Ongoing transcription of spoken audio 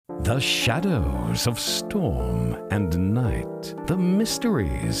The shadows of storm and night, the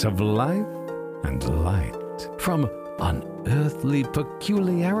mysteries of life and light, from unearthly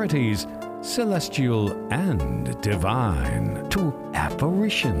peculiarities, celestial and divine, to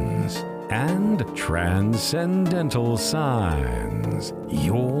apparitions and transcendental signs.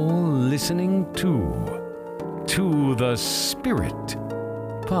 You're listening to the Spirit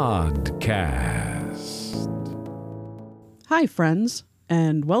Podcast. Hi, friends,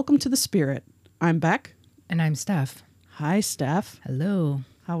 and welcome to the Spirit. I'm Beck. And I'm Steph. Hi, Steph. Hello.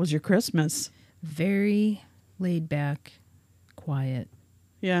 How was your Christmas? Very laid back, quiet.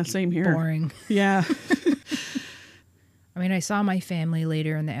 Yeah, same here. Boring. Yeah. I mean, I saw my family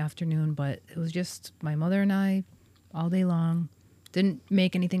later in the afternoon, but it was just my mother and I all day long. Didn't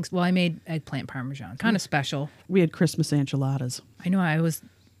make anything. Well, I made eggplant parmesan. Kind of special. We had Christmas enchiladas. I know. I was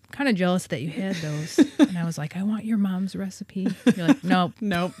kind of jealous that you had those. And I was like, I want your mom's recipe. You're like, nope.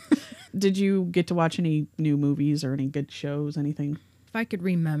 Nope. Did you get to watch any new movies or any good shows, anything? If I could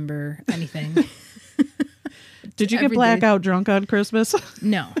remember anything. Did you get blackout drunk on Christmas?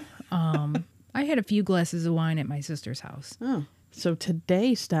 No. I had a few glasses of wine at my sister's house. Oh. So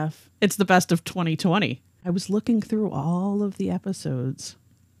today, Steph, it's the best of 2020. I was looking through all of the episodes,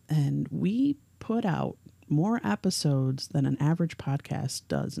 and we put out more episodes than an average podcast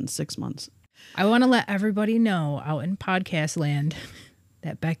does in 6 months. I want to let everybody know out in podcast land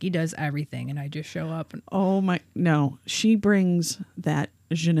that Becky does everything, and I just show up. No, she brings that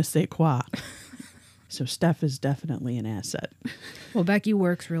je ne sais quoi. So Steph is definitely an asset. Well, Becky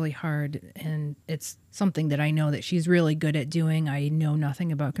works really hard, and it's something that I know that she's really good at doing. I know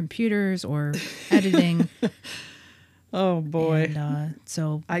nothing about computers or editing. Oh, boy. And,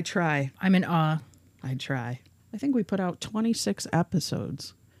 so I try. I'm in awe. I try. I think we put out 26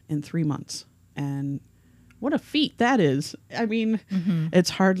 episodes in 3 months. And what a feat that is. I mean,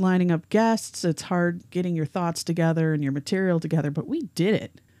 It's hard lining up guests. It's hard getting your thoughts together and your material together, but we did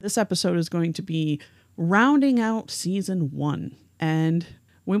it. This episode is going to be rounding out season 1. And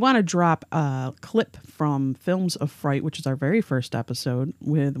we want to drop a clip from Films of Fright, which is our very first episode,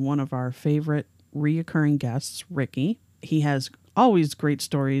 with one of our favorite reoccurring guests, Ricky. He has always great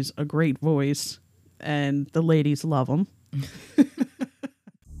stories, a great voice, and the ladies love him.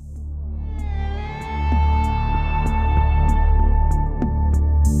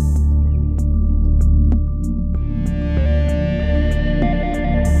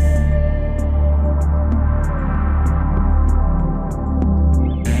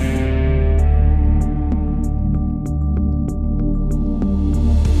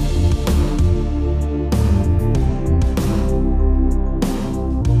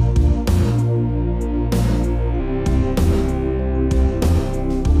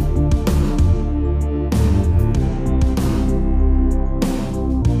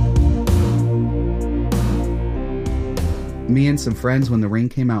 Me and some friends, when The Ring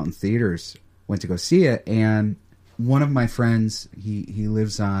came out in theaters, went to go see it, and one of my friends, he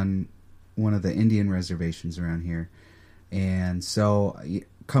lives on one of the Indian reservations around here, and so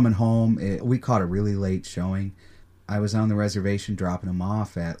coming home, we caught a really late showing. I was on the reservation dropping him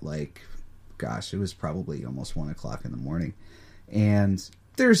off at it was probably almost 1 o'clock in the morning, and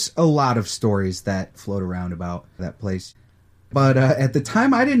there's a lot of stories that float around about that place, but at the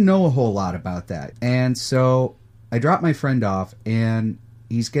time I didn't know a whole lot about that, and so I dropped my friend off, and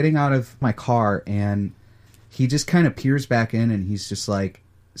he's getting out of my car, and he just kind of peers back in, and he's just like,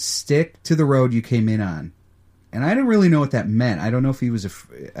 stick to the road you came in on. And I didn't really know what that meant. I don't know if he was...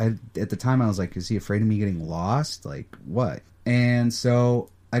 at the time, I was like, is he afraid of me getting lost? Like, what? And so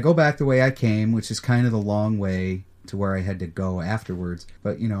I go back the way I came, which is kind of the long way to where I had to go afterwards.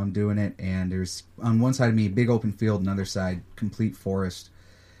 But, I'm doing it, and there's, on one side of me, big open field, another side, complete forest.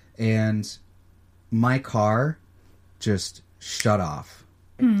 And my car just shut off.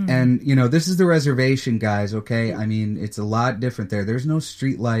 And this is the reservation, guys, okay? I mean, it's a lot different there. There's no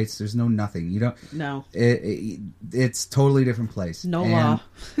street lights, there's no nothing. No. It's totally different place. No law.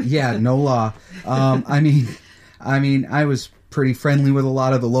 Yeah, no law. I mean I was pretty friendly with a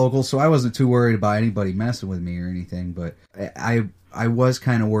lot of the locals, so I wasn't too worried about anybody messing with me or anything, but I was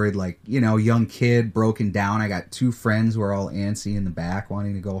kind of worried, like, young kid, broken down. I got 2 friends who are all antsy in the back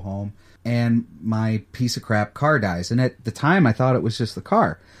wanting to go home. And my piece of crap car dies. And at the time, I thought it was just the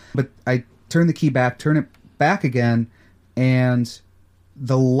car. But I turn the key back, turn it back again, and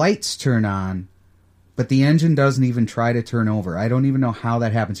the lights turn on, but the engine doesn't even try to turn over. I don't even know how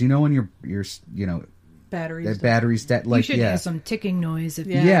that happens. When your battery's dead. You should have some ticking noise.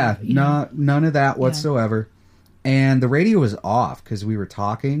 None of that whatsoever. And the radio was off because we were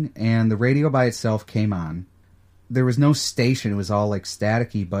talking, and the radio by itself came on. there was no station. It was all like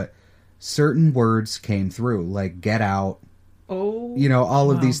staticky, but certain words came through, like "get out,"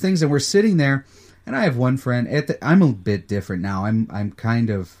 all of these things. And we're sitting there, and I have one friend. I'm a bit different now. I'm kind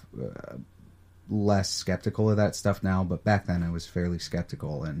of less skeptical of that stuff now, but back then I was fairly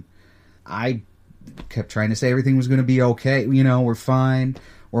skeptical, and I kept trying to say everything was going to be okay. We're fine.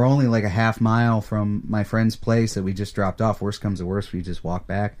 We're only like a half mile from my friend's place that we just dropped off. Worst comes to worst, we just walk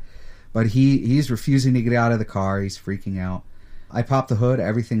back. But he's refusing to get out of the car. He's freaking out. I pop the hood.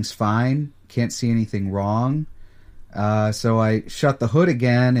 Everything's fine. Can't see anything wrong. So I shut the hood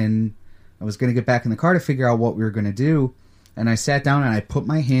again, and I was going to get back in the car to figure out what we were going to do. And I sat down, and I put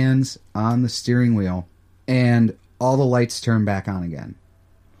my hands on the steering wheel, and all the lights turned back on again.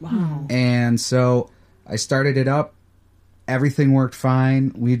 Wow. And so I started it up. Everything worked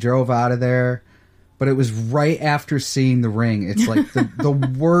fine. We drove out of there. But it was right after seeing The Ring. It's like the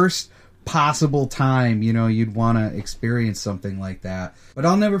worst possible time, you'd want to experience something like that. But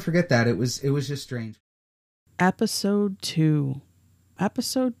I'll never forget that. It was just strange. Episode 2.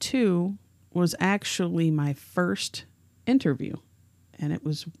 Episode 2 was actually my first interview, and it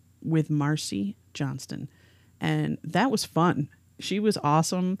was with Marcy Johnston, and that was fun. She was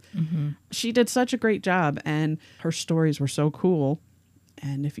awesome. Mm-hmm. She did such a great job, and her stories were so cool.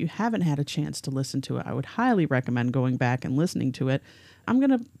 And if you haven't had a chance to listen to it, I would highly recommend going back and listening to it. I'm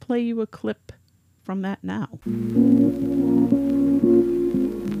going to play you a clip from that now.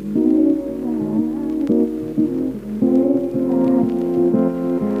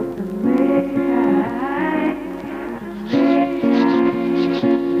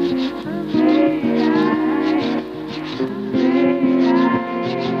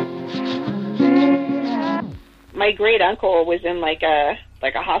 My great uncle was in like a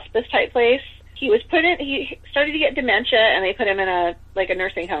hospice type place. He started to get dementia, and they put him in a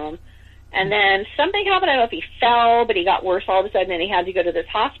nursing home. And then something happened. I don't know if he fell, but he got worse all of a sudden, and he had to go to this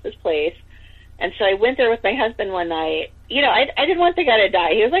hospice place. And so I went there with my husband one night. I didn't want the guy to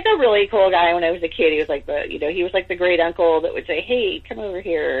die. He was like a really cool guy when I was a kid. He was like he was like the great uncle that would say, "Hey, come over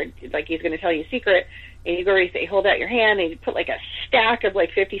here." Like he's going to tell you a secret. And you go and say, "Hold out your hand," and he'd put like a stack of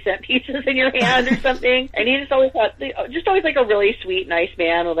like 50-cent pieces in your hand or something. And he just always like a really sweet, nice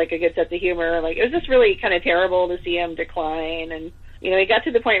man with like a good sense of humor. Like it was just really kind of terrible to see him decline. And he got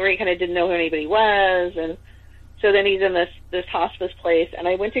to the point where he kind of didn't know who anybody was. And so then he's in this hospice place, and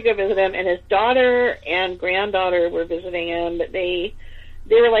I went to go visit him, and his daughter and granddaughter were visiting him, but they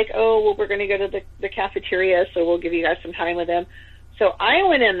were like, "Oh, well, we're going to go to the cafeteria, so we'll give you guys some time with him." So I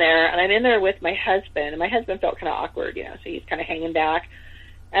went in there, and I'm in there with my husband, and my husband felt kind of awkward, so he's kind of hanging back.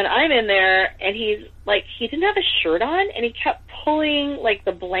 And I'm in there, and he's like, he didn't have a shirt on, and he kept pulling like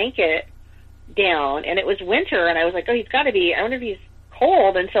the blanket down, and it was winter, and I was like, oh, he's got to be, I wonder if he's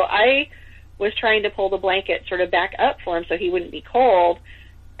cold. And so I was trying to pull the blanket sort of back up for him so he wouldn't be cold.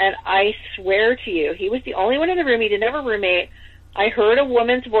 And I swear to you, he was the only one in the room. He didn't have a roommate. I heard a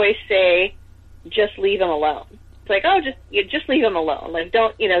woman's voice say, "Just leave him alone." It's like, oh, just leave him alone. Like,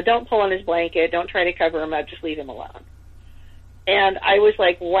 don't pull on his blanket. Don't try to cover him up. Just leave him alone. And I was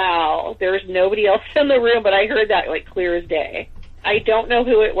like, wow, there's nobody else in the room, but I heard that like clear as day. I don't know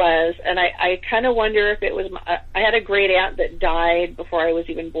who it was, and I kind of wonder if it was I had a great aunt that died before I was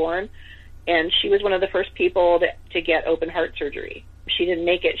even born, and she was one of the first people to get open heart surgery. She didn't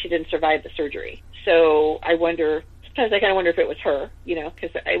make it. She didn't survive the surgery. So I wonder, sometimes I kind of wonder if it was her, because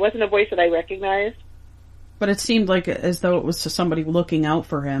it wasn't a voice that I recognized. But it seemed like as though it was somebody looking out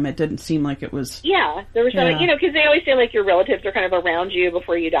for him. It didn't seem like it was... Yeah, there was something, because they always say, like, your relatives are kind of around you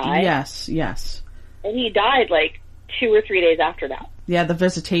before you die. Yes, yes. And he died, like, 2 or 3 days after that. Yeah, the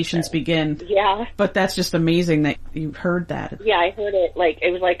visitations begin. Yeah. But that's just amazing that you heard that. Yeah, I heard it, like,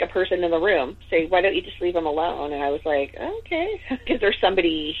 it was like a person in the room say, why don't you just leave him alone? And I was like, okay. Is there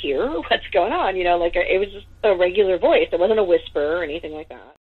somebody here? What's going on? It was just a regular voice. It wasn't a whisper or anything like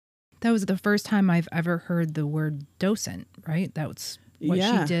that. That was the first time I've ever heard the word docent, right? That was what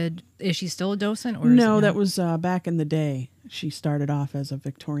she did. Is she still a docent? Or no, that was back in the day. She started off as a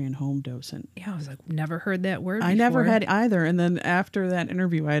Victorian home docent. Yeah, I was like, never heard that word I before. never had either. And then after that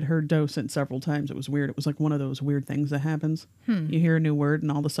interview, I had heard docent several times. It was weird. It was like one of those weird things that happens. You hear a new word,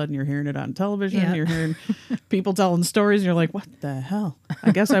 and all of a sudden you're hearing it on television. Yeah. You're hearing people telling stories, and you're like, what the hell?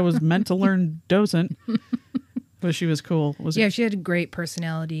 I guess I was meant to learn docent. But she was cool. She had a great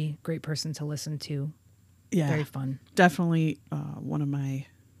personality, great person to listen to. Yeah. Very fun. Definitely one of my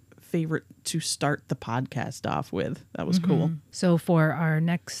favorite to start the podcast off with. That was cool. So for our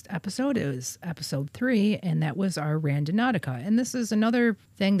next episode, it was episode 3, and that was our Randonautica. And this is another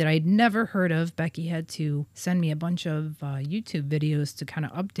thing that I'd never heard of. Becky had to send me a bunch of YouTube videos to kind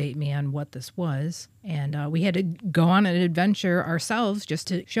of update me on what this was. And we had to go on an adventure ourselves just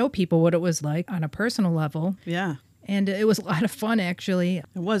to show people what it was like on a personal level. Yeah. And it was a lot of fun, actually. It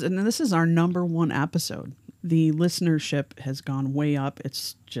was. And this is our number 1 episode. The listenership has gone way up.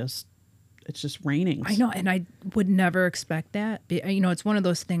 It's just raining. I know, and I would never expect that. It's one of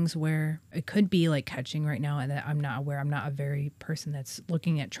those things where it could be like catching right now, and that I'm not aware. I'm not a very person that's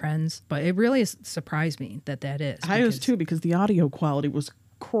looking at trends, but it really has surprised me that is. I was too, because the audio quality was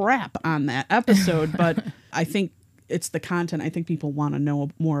crap on that episode, but I think it's the content. I think people want to know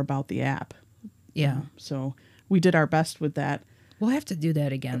more about the app. Yeah. So we did our best with that. We'll have to do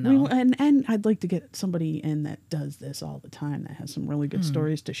that again, though. And I'd like to get somebody in that does this all the time, that has some really good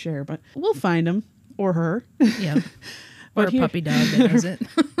stories to share. But we'll find him or her. Yeah. Or a puppy dog that does it.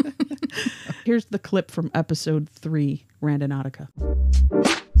 Here's the clip from episode 3, Randonautica.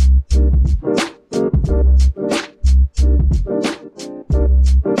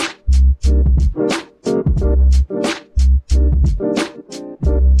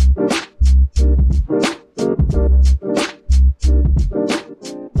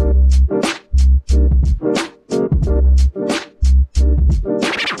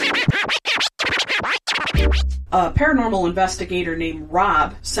 A paranormal investigator named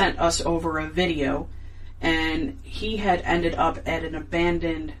Rob sent us over a video, and he had ended up at an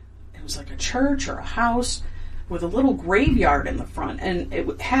abandoned, it was like a church or a house with a little graveyard in the front, and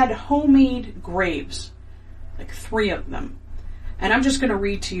it had homemade graves, like 3 of them. And I'm just going to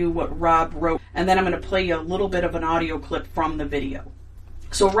read to you what Rob wrote, and then I'm going to play you a little bit of an audio clip from the video.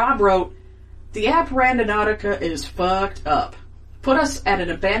 So Rob wrote, "The app Randonautica is fucked up. Put us at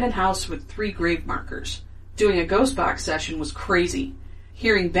an abandoned house with 3 grave markers. Doing a ghost box session was crazy.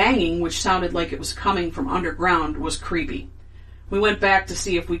 Hearing banging, which sounded like it was coming from underground, was creepy. We went back to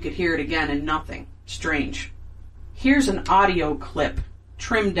see if we could hear it again, and nothing. Strange. Here's an audio clip,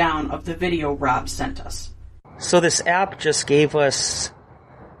 trimmed down, of the video Rob sent us." So this app just gave us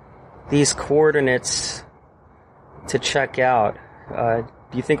these coordinates to check out.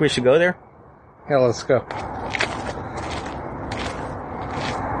 Do you think we should go there? Yeah, let's go.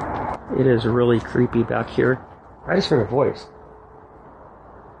 It is really creepy back here. I just heard a voice.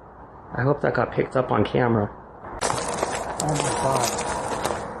 I hope that got picked up on camera. Oh my god.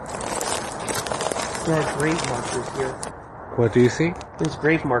 There are grave markers here. What do you see? There's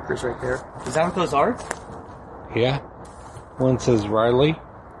grave markers right there. Is that what those are? Yeah. One says Riley.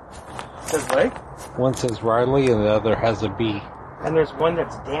 Says what? One says Riley and the other has a B. And there's one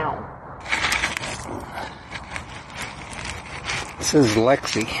that's down. It says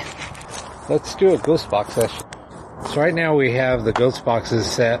Lexi. Let's do a ghost box session. So right now we have the ghost boxes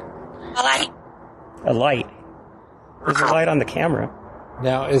set. A light. A light. There's a light on the camera.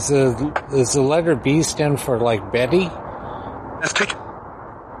 Now is the letter B stand for like Betty?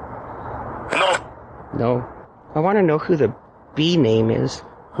 No. I want to know who the B name is.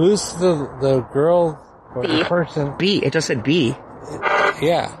 Who's the girl or the person? B. It just said B.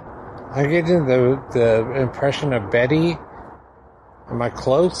 Yeah. I'm getting the impression of Betty. Am I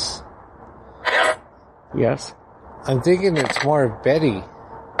close? Yes. I'm thinking it's more of Betty.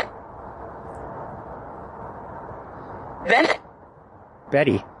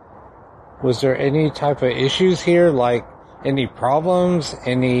 Betty. Was there any type of issues here? Like any problems?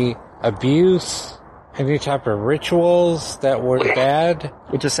 Any abuse? Any type of rituals that were bad?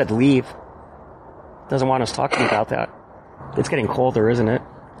 It just said leave. Doesn't want us talking about that. It's getting colder, isn't it?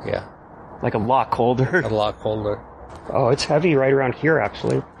 Yeah. Like a lot colder. A lot colder. Oh, it's heavy right around here,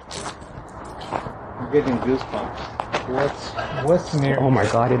 actually. I'm getting goosebumps. What's near? Oh my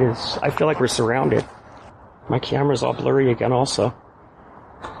god, it is. I feel like we're surrounded. My camera's all blurry again also.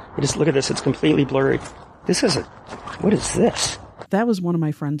 You just look at this, it's completely blurry. What is this? That was one of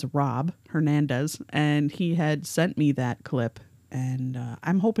my friends, Rob Hernandez, and he had sent me that clip. And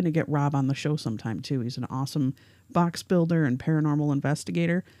I'm hoping to get Rob on the show sometime, too. He's an awesome box builder and paranormal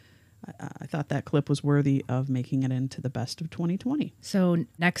investigator. I thought that clip was worthy of making it into the best of 2020. So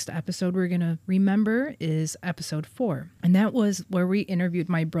next episode we're going to remember is episode 4. And that was where we interviewed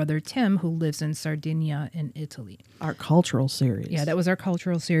my brother Tim, who lives in Sardinia in Italy. Our cultural series. Yeah, that was our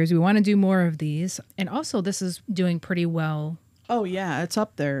cultural series. We want to do more of these. And also this is doing pretty well. Oh, yeah, it's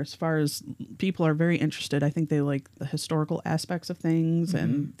up there as far as people are very interested. I think they like the historical aspects of things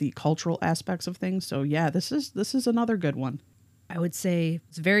and the cultural aspects of things. So, yeah, this is another good one. I would say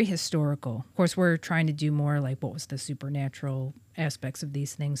it's very historical. Of course, we're trying to do more like what was the supernatural aspects of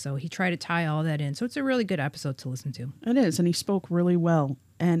these things. So he tried to tie all that in. So it's a really good episode to listen to. It is, and he spoke really well.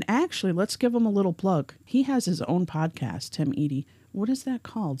 And actually, let's give him a little plug. He has his own podcast, Tim Eady. What is that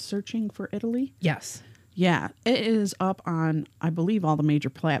called? Searching for Italy? Yes. Yeah, it is up on, I believe, all the major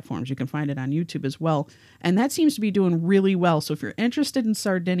platforms. You can find it on YouTube as well. And that seems to be doing really well. So if you're interested in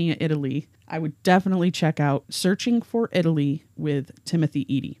Sardinia, Italy, I would definitely check out Searching for Italy with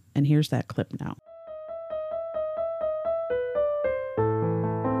Timothy Eady. And here's that clip now.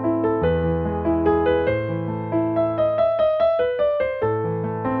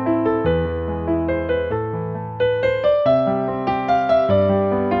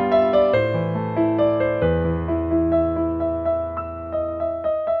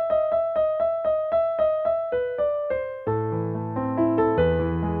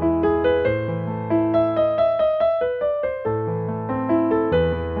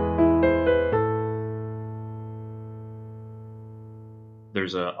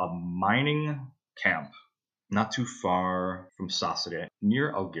 There's a mining camp not too far from Sassari,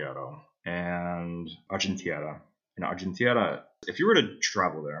 near Alghero and Argentiera. In Argentiera, if you were to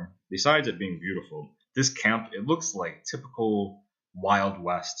travel there, besides it being beautiful, this camp, it looks like typical Wild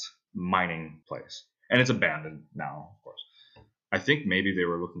West mining place. And it's abandoned now, of course. I think maybe they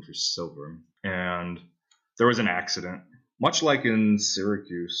were looking for silver. And there was an accident. Much like in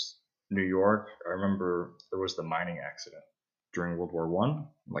Syracuse, New York, I remember there was the mining accident during World War I.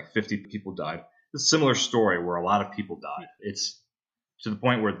 Like 50 people died. It's a similar story where a lot of people died. It's to the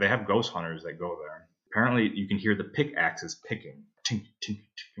point where they have ghost hunters that go there. Apparently, you can hear the pickaxes picking. Tink, tink,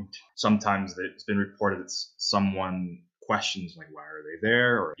 tink, tink. Sometimes it's been reported that someone questions, like, why are they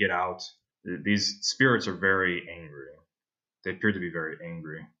there? Or get out. These spirits are very angry. They appear to be very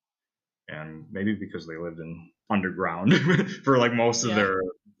angry. And maybe because they lived in underground for like most of their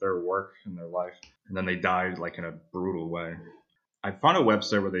work and their life. And then they died like in a brutal way. I found a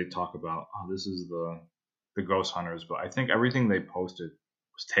website where they talk about, this is the ghost hunters, but I think everything they posted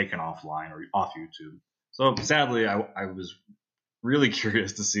was taken offline or off YouTube. So sadly, I was really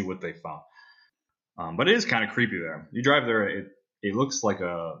curious to see what they found. But it is kind of creepy there. You drive there, it looks like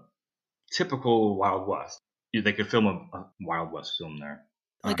a typical Wild West. They could film a Wild West film there.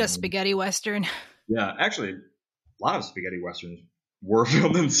 Like a spaghetti western. Yeah, actually, a lot of spaghetti westerns were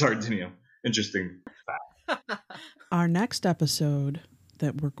filmed in Sardinia. Interesting fact. Our next episode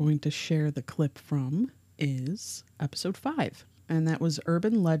that we're going to share the clip from is episode 5. And that was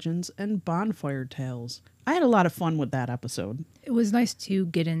Urban Legends and Bonfire Tales. I had a lot of fun with that episode. It was nice to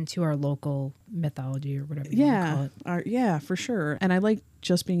get into our local mythology or whatever you want to call it. Yeah, for sure. And I like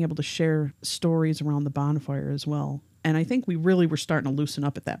just being able to share stories around the bonfire as well. And I think we really were starting to loosen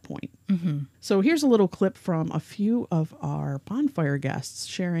up at that point. Mm-hmm. So here's a little clip from a few of our bonfire guests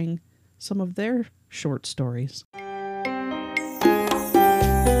sharing some of their short stories.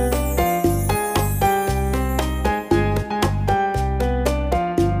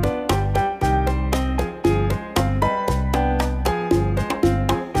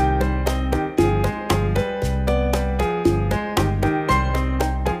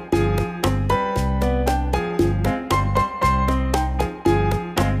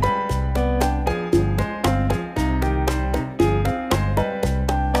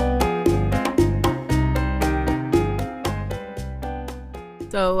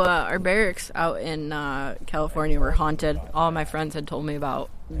 So our barracks out in California were haunted. All my friends had told me about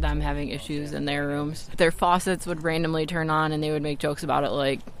them having issues in their rooms. Their faucets would randomly turn on, and they would make jokes about it,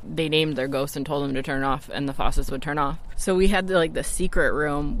 like they named their ghost and told them to turn off, and the faucets would turn off. So we had the secret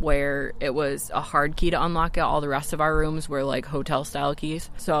room where it was a hard key to unlock it. All the rest of our rooms were like hotel style keys.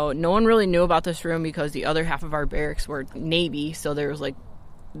 So no one really knew about this room because the other half of our barracks were Navy, so there was like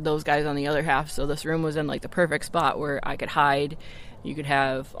those guys on the other half. So this room was in like the perfect spot where I could hide. You could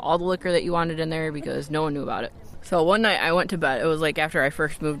have all the liquor that you wanted in there because no one knew about it. So one night I went to bed. It was like after I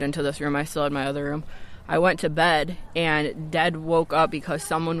first moved into this room. I still had my other room. I went to bed and Dad woke up because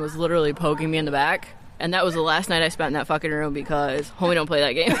someone was literally poking me in the back. And that was the last night I spent in that fucking room because homie don't play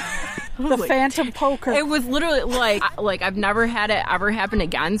that game. The phantom poker. It was literally like I've never had it ever happen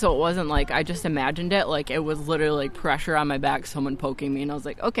again, so it wasn't like I just imagined it. Like it was literally like pressure on my back, someone poking me, and I was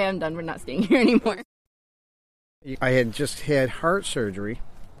like, okay, I'm done. We're not staying here anymore. I had just had heart surgery,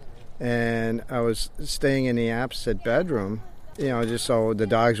 and I was staying in the opposite bedroom, just so the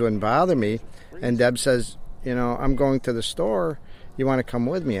dogs wouldn't bother me. And Deb says, I'm going to the store. You want to come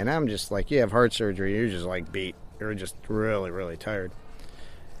with me? And I'm just like, you have heart surgery. You're just like beat. You're just really, really tired.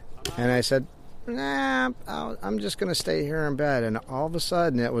 And I said, nah, I'm just going to stay here in bed. And all of a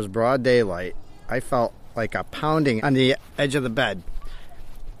sudden, it was broad daylight. I felt like a pounding on the edge of the bed.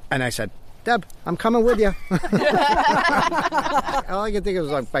 And I said, Deb, I'm coming with you. All I can think of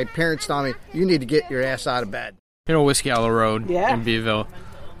was like my parents telling me, you need to get your ass out of bed. You know, Whiskey Hollow Road Yeah. in Beeville.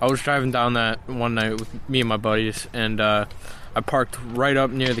 I was driving down that one night with me and my buddies, and I parked right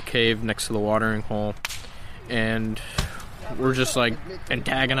up near the cave next to the watering hole, and we're just like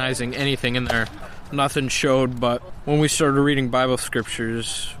antagonizing anything in there. Nothing showed, but when we started reading Bible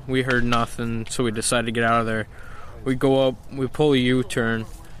scriptures, we heard nothing, so we decided to get out of there. We go up, we pull a U-turn,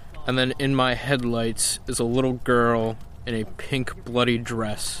 and then in my headlights is a little girl in a pink bloody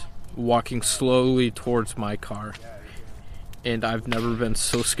dress walking slowly towards my car. And I've never been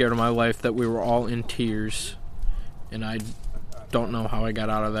so scared in my life that we were all in tears, and I don't know how I got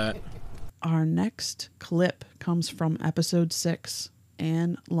out of that. Our next clip comes from episode 6,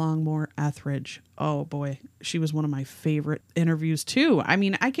 Anne Longmore Etheridge. Oh boy, she was one of my favorite interviews too. I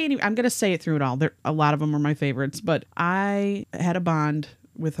mean, I'm going to say it through it all. A lot of them are my favorites, but I had a bond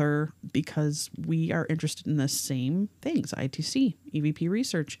with her because we are interested in the same things, ITC, EVP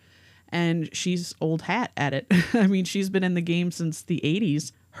research. And she's old hat at it. I mean, she's been in the game since the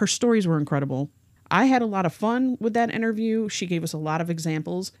 80s. Her stories were incredible. I had a lot of fun with that interview. She gave us a lot of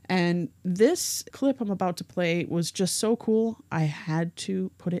examples. And this clip I'm about to play was just so cool, I had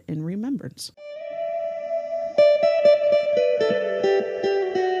to put it in remembrance.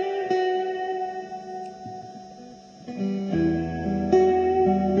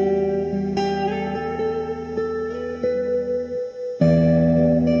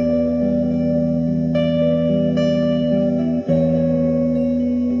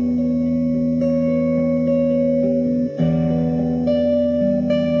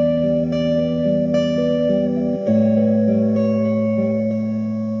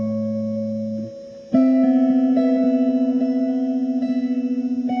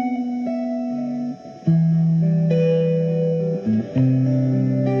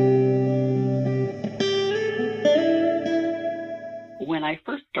 When I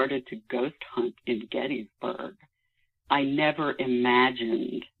first started to ghost hunt in Gettysburg, I never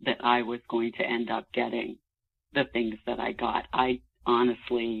imagined that I was going to end up getting the things that I got. I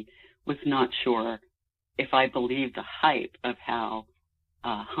honestly was not sure if I believed the hype of how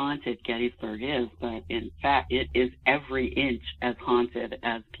haunted Gettysburg is, but in fact, it is every inch as haunted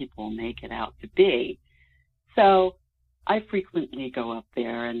as people make it out to be. So I frequently go up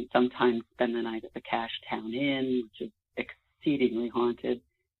there and sometimes spend the night at the Cashtown Inn, which is exceedingly haunted.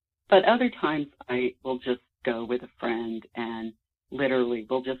 But other times I will just go with a friend and literally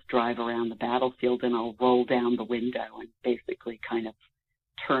we'll just drive around the battlefield and I'll roll down the window and basically kind of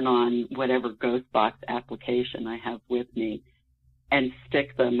turn on whatever ghost box application I have with me and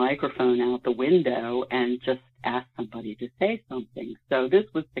stick the microphone out the window and just ask somebody to say something. So this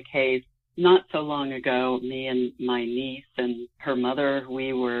was the case not so long ago. Me and my niece and her mother,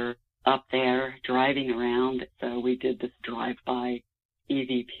 we were up there driving around. So we did this drive-by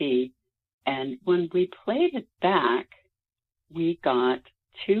EVP. And when we played it back, we got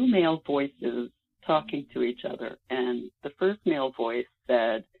two male voices talking to each other. And the first male voice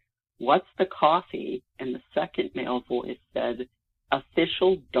said, "What's the coffee?" And the second male voice said,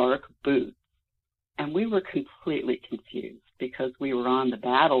 "Official dark boots." And we were completely confused because we were on the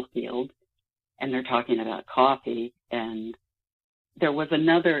battlefield and they're talking about coffee. And there was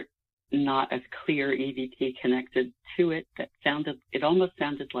another not as clear EVP connected to it that it almost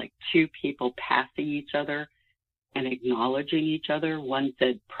sounded like two people passing each other and acknowledging each other. One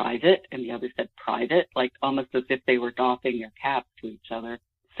said private and the other said private, like almost as if they were doffing their caps to each other.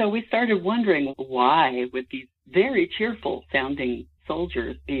 So we started wondering why would these very cheerful sounding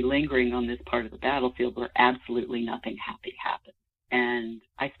soldiers be lingering on this part of the battlefield where absolutely nothing happy happened. And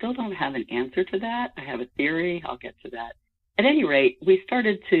I still don't have an answer to that. I have a theory. I'll get to that. At any rate, we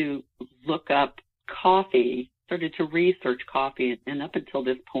started to look up coffee, started to research coffee, and up until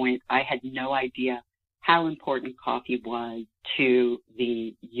this point, I had no idea how important coffee was to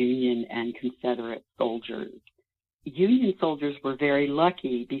the Union and Confederate soldiers. Union soldiers were very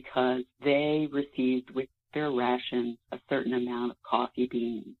lucky because they received with their ration a certain amount of coffee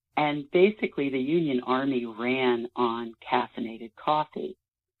beans. And basically, the Union Army ran on caffeinated coffee.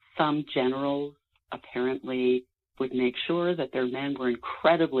 Some generals apparently would make sure that their men were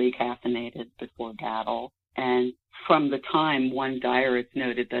incredibly caffeinated before battle. And from the time, one diarist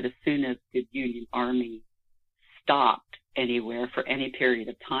noted that as soon as the Union Army stopped anywhere for any period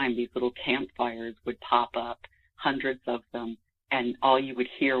of time, these little campfires would pop up, hundreds of them, and all you would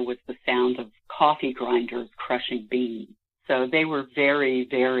hear was the sound of coffee grinders crushing beans. So they were very,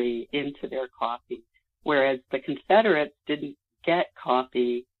 very into their coffee, whereas the Confederates didn't get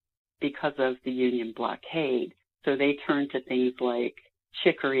coffee because of the Union blockade. So they turned to things like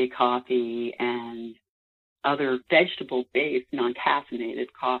chicory coffee and other vegetable-based, non-caffeinated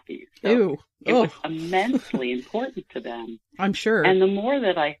coffees. So Ew. it was immensely important to them. I'm sure. And the more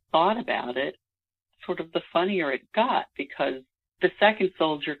that I thought about it, sort of the funnier it got, because the second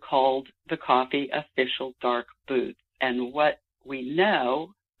soldier called the coffee official dark boots. And what we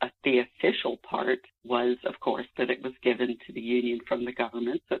know, the official part was, of course, that it was given to the Union from the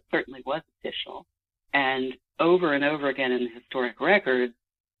government, so it certainly was official. And over again in the historic records,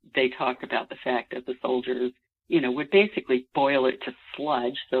 they talk about the fact that the soldiers, would basically boil it to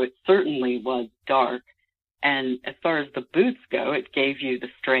sludge, so it certainly was dark. And as far as the boots go, it gave you the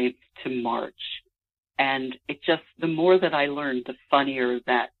strength to march. And it just, the more that I learned, the funnier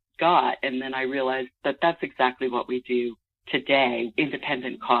that got. And then I realized that that's exactly what we do today.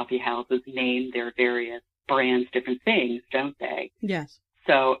 Independent coffee houses name their various brands different things, don't they? Yes.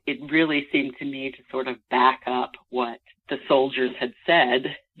 So it really seemed to me to sort of back up what the soldiers had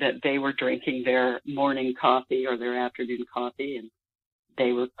said, that they were drinking their morning coffee or their afternoon coffee, and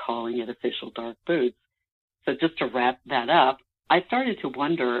they were calling it official dark boots. So just to wrap that up, I started to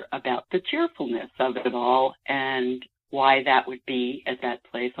wonder about the cheerfulness of it all and why that would be at that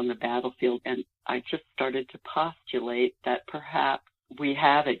place on the battlefield. And I just started to postulate that perhaps we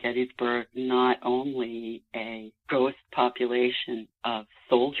have at Gettysburg not only a ghost population of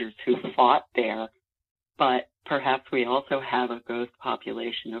soldiers who fought there, but perhaps we also have a ghost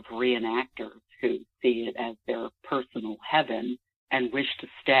population of reenactors who see it as their personal heaven and wish to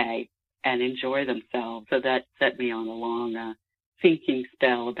stay and enjoy themselves. So that set me on a long thinking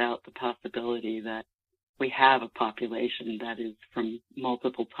spell about the possibility that we have a population that is from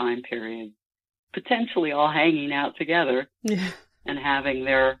multiple time periods, potentially all hanging out together. Yeah. And having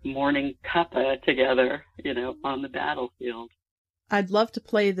their morning cuppa together, on the battlefield. I'd love to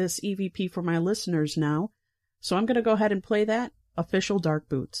play this EVP for my listeners now, so I'm going to go ahead and play that. Official Dark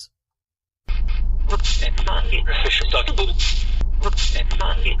Boots. Official Dark Boots. Official Dark Boots.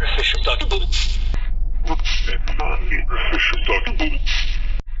 Official Dark Boots. Official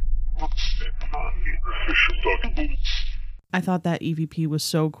Dark Boots. I thought that EVP was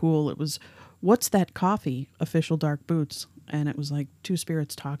so cool. It was, "What's that coffee? Official Dark Boots." And it was like two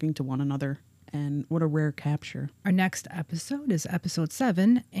spirits talking to one another. And what a rare capture. Our next episode is episode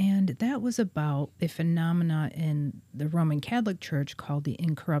 7, and that was about a phenomena in the Roman Catholic Church called the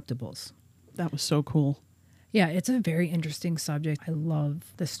Incorruptibles. That was so cool. Yeah, it's a very interesting subject. I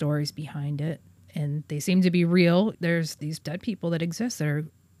love the stories behind it, and they seem to be real. There's these dead people that exist that are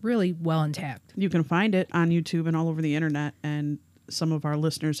really well intact. You can find it on YouTube and all over the internet, and some of our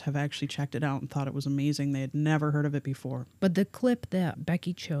listeners have actually checked it out and thought it was amazing. They had never heard of it before. But the clip that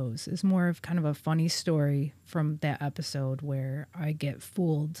Becky chose is more of kind of a funny story from that episode where I get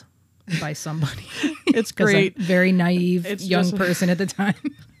fooled by somebody. It's great. I'm a very naive young person at the time.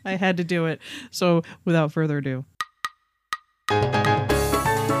 I had to do it. So without further ado.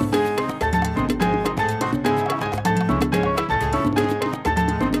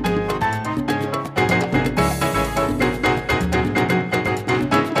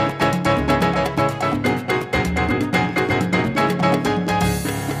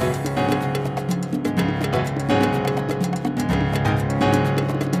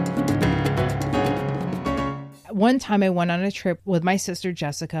 One time I went on a trip with my sister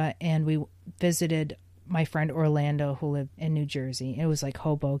Jessica, and we visited my friend Orlando, who lived in New Jersey. It was like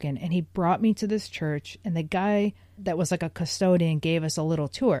Hoboken, and he brought me to this church, and the guy that was like a custodian gave us a little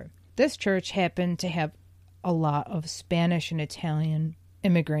tour. This church happened to have a lot of Spanish and Italian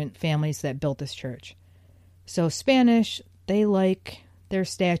immigrant families that built this church. So Spanish, they like their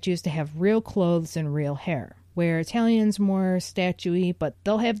statues to have real clothes and real hair, where Italians more statuey, but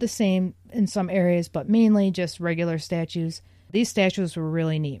they'll have the same in some areas, but mainly just regular statues. These statues were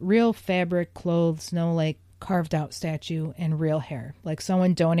really neat. Real fabric, clothes, no like carved out statue, and real hair. Like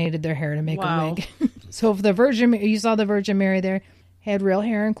someone donated their hair to make a wig. So if the Virgin, you saw the Virgin Mary there, had real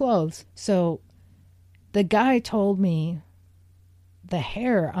hair and clothes. So the guy told me the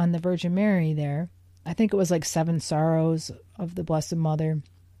hair on the Virgin Mary there, I think it was like 7 Sorrows of the Blessed Mother.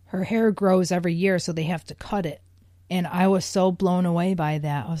 Her hair grows every year, so they have to cut it. And I was so blown away by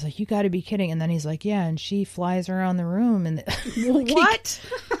that. I was like, you got to be kidding. And then he's like, yeah, and she flies around the room. And what?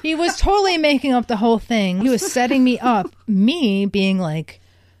 He was totally making up the whole thing. He was setting me up, me being like,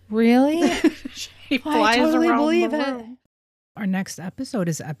 really? She flies I totally around believe the it. room. Our next episode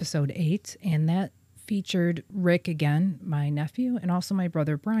is episode 8, and that featured Rick again, my nephew, and also my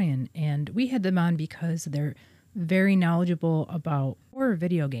brother Brian. And we had them on because they're very knowledgeable about horror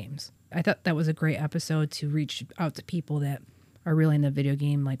video games. I thought that was a great episode to reach out to people that are really in the video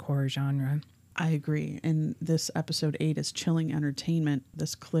game like horror genre. I agree. And this episode 8 is Chilling Entertainment.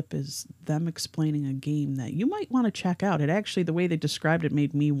 This clip is them explaining a game that you might want to check out. It actually, the way they described it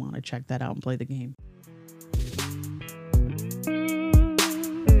made me want to check that out and play the game.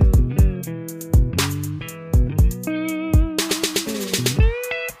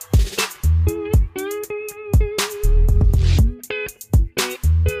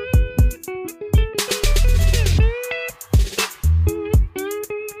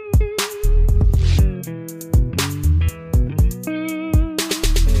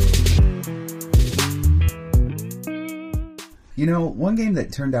 You know, one game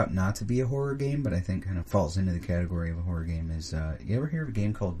that turned out not to be a horror game, but I think kind of falls into the category of a horror game is, you ever hear of a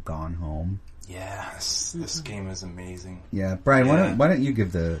game called Gone Home? Yes, this game is amazing. Yeah, Brian, why don't you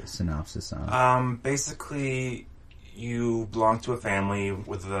give the synopsis on it? Basically, you belong to a family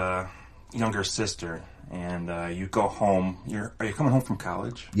with a younger sister, and you go home. Are you coming home from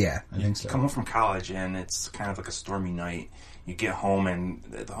college? Yeah, I think so. You come home from college, and it's kind of like a stormy night. You get home, and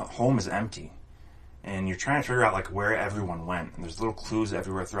the home is empty. And you're trying to figure out, like, where everyone went. And there's little clues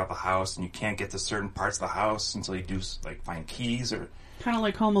everywhere throughout the house, and you can't get to certain parts of the house until you do, like, find keys or... Kind of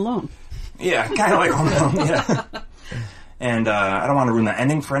like Home Alone. Yeah, kind of like Home Alone, yeah. And I don't want to ruin the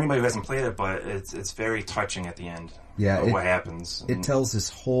ending for anybody who hasn't played it, but it's very touching at the end of what happens. It tells this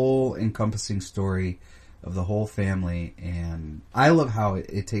whole encompassing story of the whole family, and I love how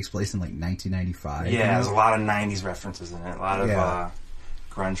it takes place in, like, 1995. Yeah, there's a lot of 90s references in it. A lot of...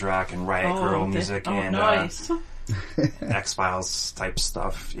 grunge rock and Riot Girl music and nice. X-Files type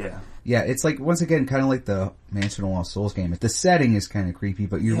stuff, yeah. Yeah, it's like, once again, kind of like the Mansion of Lost Souls game. The setting is kind of creepy,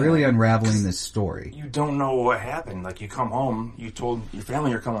 but you're really unraveling this story. You don't know what happened. Like, you come home, you told your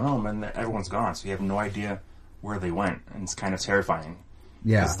family you're coming home, and everyone's gone, so you have no idea where they went, and it's kind of terrifying.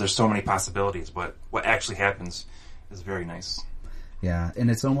 Yeah. Because there's so many possibilities, but what actually happens is very nice. Yeah, and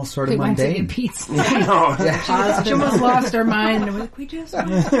it's almost sort of they mundane. Went to get pizza. No. She almost lost her mind. And we're like, we just went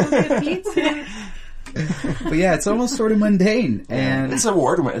to go get pizza. But yeah, it's almost sort of mundane, and it's an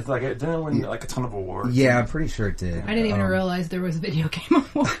award. It's like it didn't win like a ton of awards. Yeah, I'm pretty sure it did. I didn't even realize there was a video game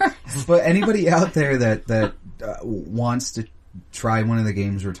award. But anybody out there that wants to try one of the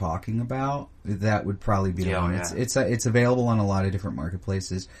games we're talking about, that would probably be the one. Yeah. It's available on a lot of different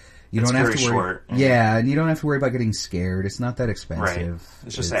marketplaces. You don't have to worry. Short. Yeah, and you don't have to worry about getting scared. It's not that expensive. Right.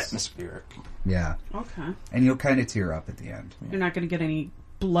 It's just atmospheric. Yeah. Okay. And you'll kind of tear up at the end. You're not going to get any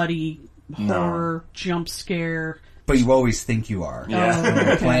bloody horror jump scare. But you always think you are. Yeah. When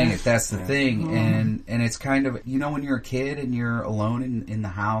you're playing it, that's the thing. And it's kind of, you know, when you're a kid and you're alone in the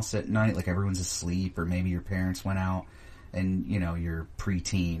house at night, like everyone's asleep, or maybe your parents went out and, you know, you're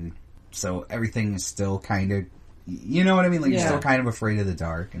preteen. So everything is still kind of, you know what I mean? Like, you're still kind of afraid of the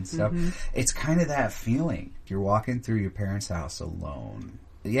dark and stuff. Mm-hmm. It's kind of that feeling. You're walking through your parents' house alone.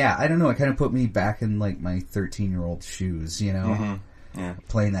 Yeah, I don't know. It kind of put me back in, like, my 13-year-old shoes, you know? Mm-hmm. Yeah.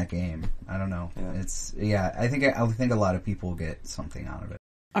 Playing that game. I don't know. Yeah. I think a lot of people get something out of it.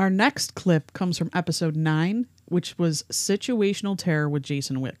 Our next clip comes from episode 9, which was Situational Terror with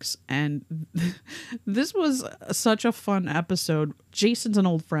Jason Wicks. And this was such a fun episode. Jason's an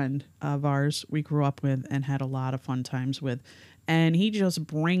old friend of ours we grew up with and had a lot of fun times with. And he just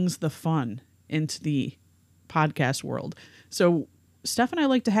brings the fun into the podcast world. So Steph and I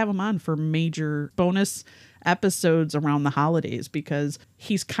like to have him on for major bonus episodes around the holidays because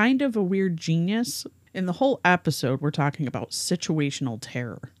he's kind of a weird genius. In the whole episode, we're talking about situational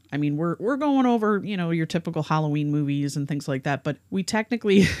terror. I mean, we're going over, you know, your typical Halloween movies and things like that, but we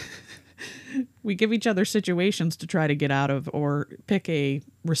technically we give each other situations to try to get out of or pick a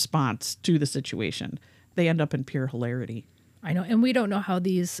response to the situation. They end up in pure hilarity. I know, and we don't know how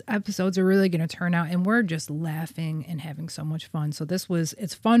these episodes are really going to turn out, and we're just laughing and having so much fun. So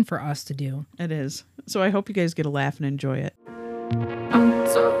it's fun for us to do. It is. So I hope you guys get a laugh and enjoy it.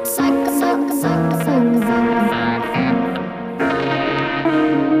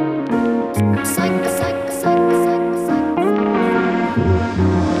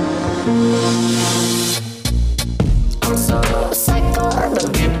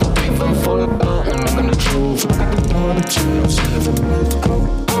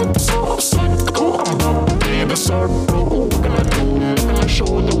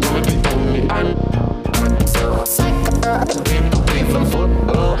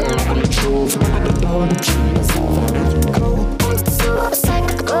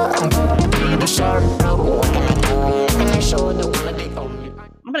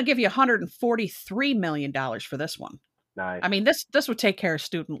 I'm going to give you $143 million for this one. Nice. I mean, this would take care of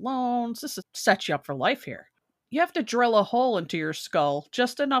student loans. This would set you up for life here. You have to drill a hole into your skull,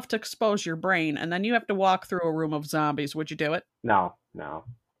 just enough to expose your brain, and then you have to walk through a room of zombies. Would you do it? No.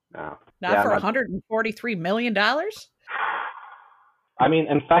 No. Not Yeah, for not- $143 million? I mean,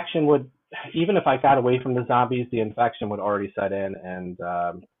 infection would, even if I got away from the zombies, the infection would already set in, and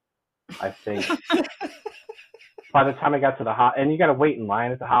I think by the time I got to the and you got to wait in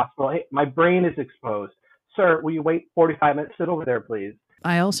line at the hospital. Hey, my brain is exposed. Sir, will you wait 45 minutes? Sit over there, please.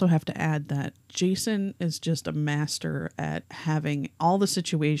 I also have to add that Jason is just a master at having all the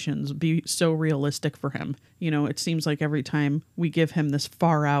situations be so realistic for him. You know, it seems like every time we give him this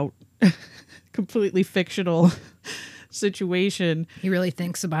far out, completely fictional situation, he really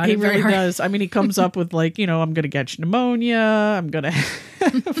thinks about it. He really does. I mean, he comes up with like, you know, I'm going to get pneumonia. I'm going to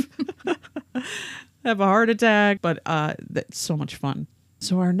have a heart attack. But that's so much fun.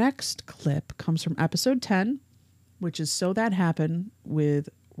 So our next clip comes from episode 10, which is So That Happened with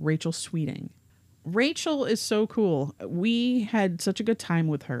Rachel Sweeting. Rachel is so cool. We had such a good time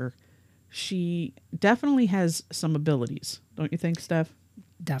with her. She definitely has some abilities. Don't you think, Steph?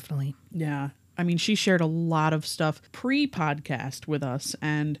 Definitely. Yeah. I mean, she shared a lot of stuff pre-podcast with us,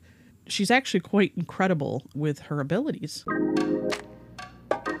 and she's actually quite incredible with her abilities.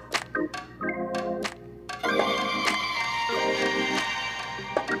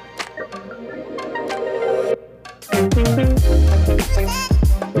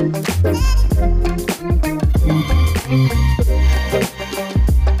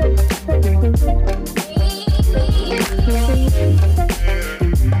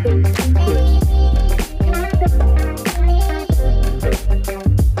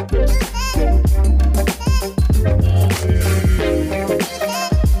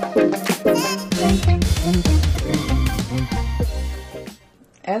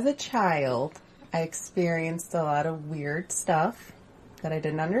 As a child, I experienced a lot of weird stuff that I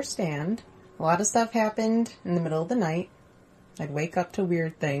didn't understand. A lot of stuff happened in the middle of the night. I'd wake up to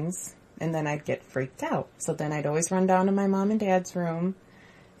weird things, and then I'd get freaked out. So then I'd always run down to my mom and dad's room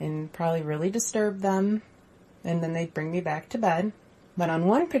and probably really disturb them, and then they'd bring me back to bed. But on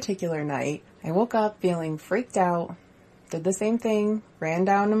one particular night, I woke up feeling freaked out, did the same thing, ran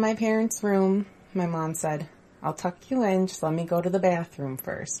down to my parents' room. My mom said, "I'll tuck you in, just let me go to the bathroom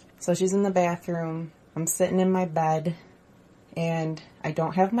first." So she's in the bathroom, I'm sitting in my bed, and I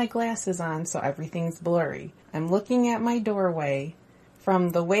don't have my glasses on, so everything's blurry. I'm looking at my doorway.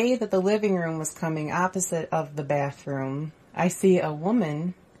 From the way that the living room was coming opposite of the bathroom, I see a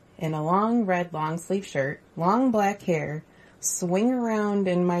woman in a long red long sleeve shirt, long black hair, swing around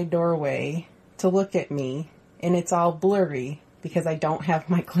in my doorway to look at me, and it's all blurry because I don't have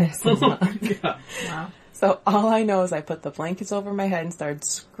my glasses on. Wow. So all I know is I put the blankets over my head and started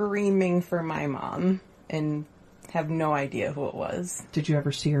screaming for my mom and have no idea who it was. Did you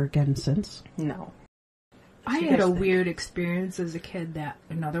ever see her again since? No. I had a weird experience as a kid that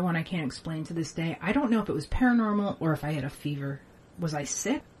another one I can't explain to this day. I don't know if it was paranormal or if I had a fever. Was I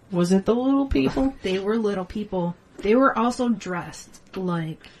sick? Was it the little people? They were little people. They were also dressed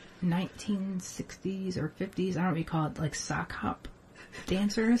like 1960s or 50s. I don't recall it, like sock hop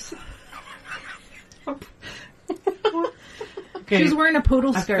dancers. Okay, she was wearing a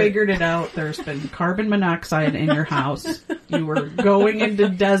poodle I skirt. figured it out. There's been carbon monoxide in your house. You were going into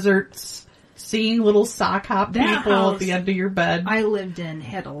deserts, seeing little sock hop That people house at the end of your bed. I lived in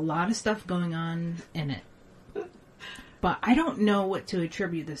had a lot of stuff going on in it. But I don't know what to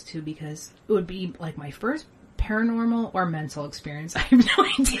attribute this to because it would be like my first paranormal or mental experience. I have no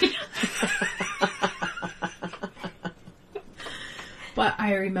idea. But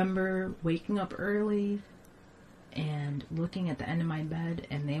I remember waking up early and looking at the end of my bed,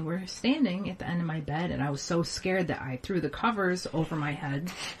 and they were standing at the end of my bed, and I was so scared that I threw the covers over my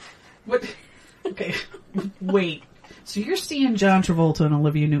head. What? Okay, wait. So you're seeing John Travolta and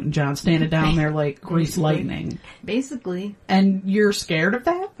Olivia Newton-John standing down there like grease lightning. Basically. And you're scared of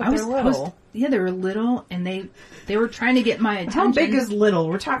that? I was little. Yeah, they were little, and they were trying to get my attention. How big is little?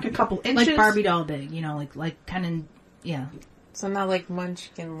 We're talking a couple inches? Like Barbie doll big, you know, like kind of, yeah. So not like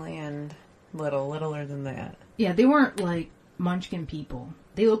Munchkin Land littler than that. Yeah, they weren't like Munchkin people.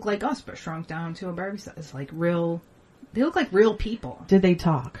 They look like us, but shrunk down to a Barbie size. Like real, they look like real people. Did they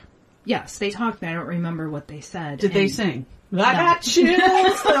talk? Yes, they talked, but I don't remember what they said. Did they sing? I got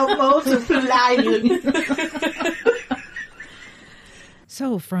chills, the multiplying.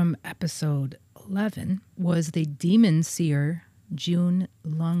 So from episode 11 was the demon seer June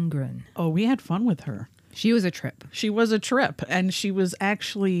Lundgren. Oh, we had fun with her. She was a trip. She was a trip, and she was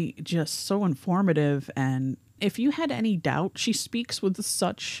actually just so informative. And if you had any doubt, she speaks with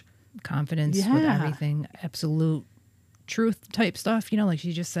such confidence with everything, absolute truth type stuff. You know, like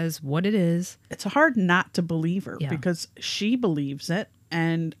she just says what it is. It's hard not to believe her because she believes it.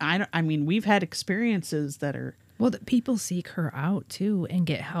 And I mean, we've had experiences that are Well, the people seek her out too and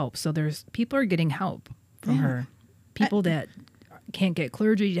get help. So there's people are getting help from her. People that can't get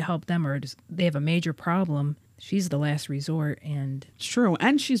clergy to help them, or just, they have a major problem. She's the last resort, and it's true.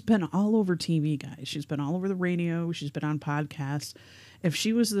 And she's been all over TV, guys. She's been all over the radio. She's been on podcasts. If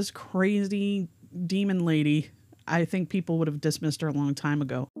she was this crazy demon lady, I think people would have dismissed her a long time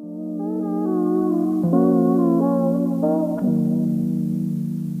ago.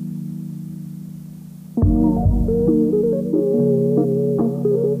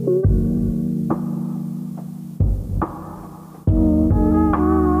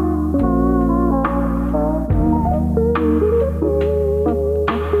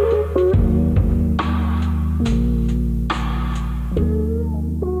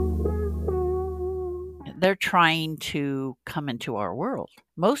 They're trying to come into our world.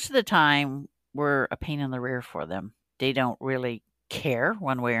 Most of the time, we're a pain in the rear for them. They don't really care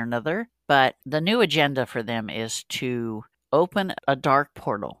one way or another. But the new agenda for them is to open a dark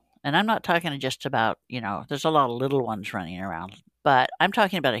portal. And I'm not talking just about, there's a lot of little ones running around. But I'm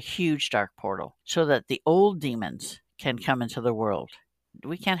talking about a huge dark portal so that the old demons can come into the world.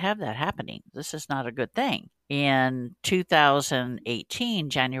 We can't have that happening. This is not a good thing. In 2018,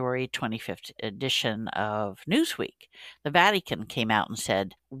 January 25th edition of Newsweek, the Vatican came out and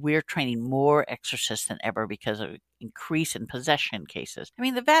said, we're training more exorcists than ever because of increase in possession cases. I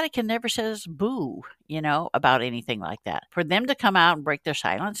mean, the Vatican never says boo, about anything like that. For them to come out and break their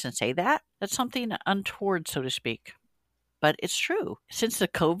silence and say that, that's something untoward, so to speak. But it's true. Since the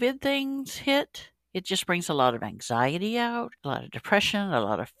COVID things hit, it just brings a lot of anxiety out, a lot of depression, a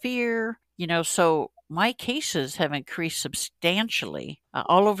lot of fear, so my cases have increased substantially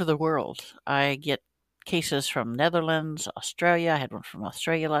all over the world. I get cases from Netherlands, Australia. I had one from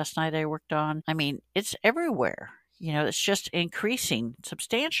Australia last night I worked on. I mean, it's everywhere. It's just increasing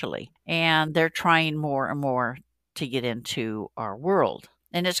substantially. And they're trying more and more to get into our world.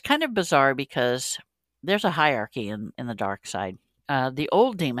 And it's kind of bizarre because there's a hierarchy in the dark side. The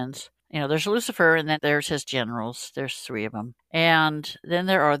old demons, there's Lucifer, and then there's his generals. There's 3 of them. And then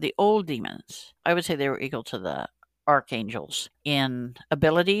there are the old demons. I would say they were equal to the archangels. In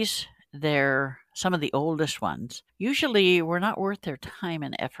abilities, they're some of the oldest ones. Usually, we're not worth their time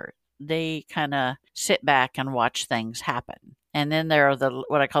and effort. They kind of sit back and watch things happen. And then there are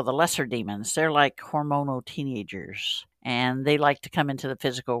what I call the lesser demons. They're like hormonal teenagers. And they like to come into the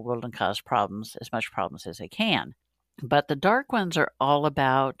physical world and cause problems, as much problems as they can. But the dark ones are all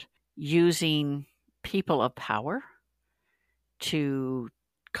about using people of power to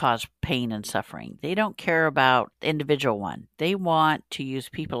cause pain and suffering. They don't care about the individual one. They want to use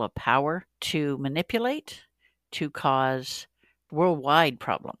people of power to manipulate, to cause worldwide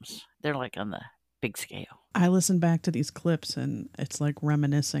problems. They're like on the big scale. I listen back to these clips and it's like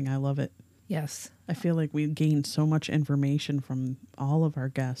reminiscing. I love it. Yes. I feel like we gained so much information from all of our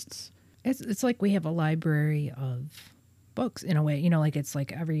guests. It's like we have a library of books in a way, like it's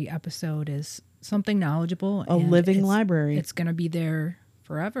like every episode is something knowledgeable. A living library. It's going to be there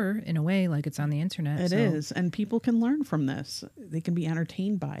forever in a way, like it's on the internet. It is. And people can learn from this. They can be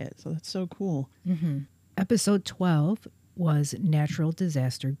entertained by it. So that's so cool. Mm-hmm. Episode 12 was Natural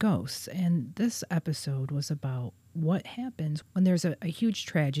Disaster Ghosts. And this episode was about what happens when there's a huge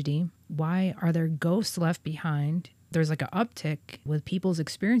tragedy. Why are there ghosts left behind? There's like an uptick with people's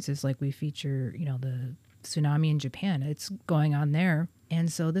experiences. Like we feature, the tsunami in Japan. It's going on there.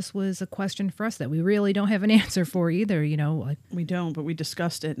 And so this was a question for us that we really don't have an answer for either, We don't, but we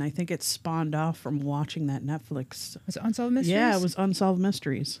discussed it, and I think it spawned off from watching that Netflix. Was it Unsolved Mysteries? Yeah, it was Unsolved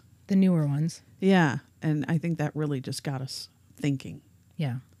Mysteries. The newer ones. Yeah, and I think that really just got us thinking.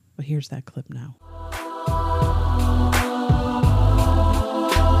 Yeah. But here's that clip now.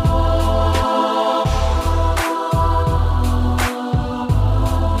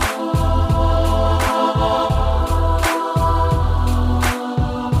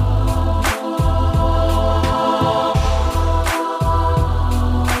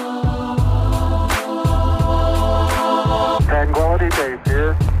 Tranquility Base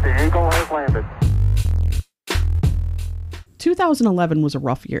here. The Eagle has landed. 2011 was a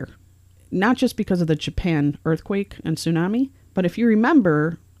rough year. Not just because of the Japan earthquake and tsunami, but if you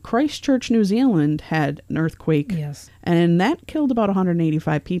remember, Christchurch, New Zealand had an earthquake. Yes. And that killed about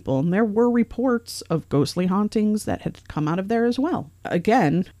 185 people. And there were reports of ghostly hauntings that had come out of there as well.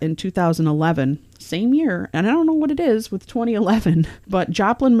 Again, in 2011, same year, and I don't know what it is with 2011, but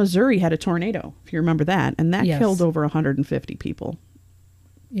Joplin, Missouri had a tornado, if you remember that. And that killed over 150 people.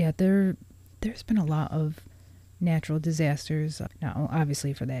 Yeah, there's been a lot of natural disasters, not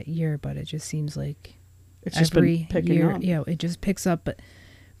obviously for that year, but it just seems like it's just been picking year, up. Yeah, it just picks up.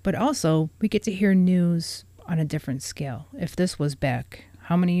 But also, we get to hear news on a different scale. If this was back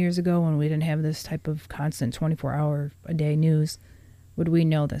how many years ago when we didn't have this type of constant 24-hour-a-day news, would we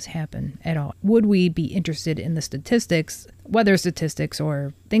know this happened at all? Would we be interested in the statistics, weather statistics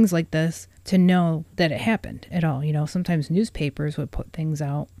or things like this, to know that it happened at all? You know, sometimes newspapers would put things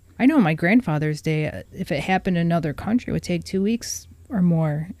out. I know in my grandfather's day, if it happened in another country, it would take 2 weeks or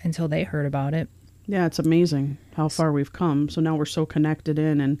more until they heard about it. Yeah, it's amazing how far we've come. So now we're so connected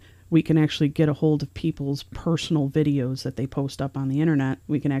in, and we can actually get a hold of people's personal videos that they post up on the internet.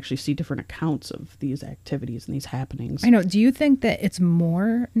 We can actually see different accounts of these activities and these happenings. I know. Do you think that it's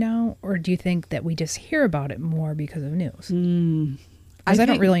more now, or do you think that we just hear about it more because of news? Because I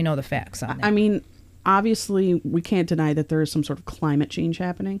don't really know the facts on it. I mean, obviously, we can't deny that there is some sort of climate change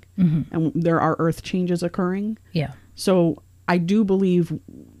happening, and there are earth changes occurring. Yeah. So I do believe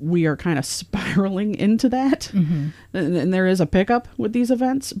we are kind of spiraling into that, and there is a pickup with these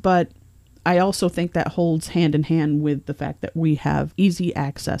events, but I also think that holds hand in hand with the fact that we have easy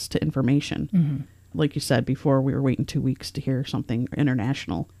access to information. Like you said before, we were waiting 2 weeks to hear something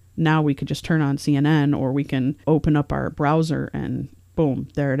international. Now we could just turn on CNN, or we can open up our browser and boom,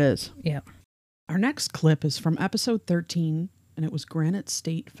 there it is. Yeah. Our next clip is from episode 13, and it was Granite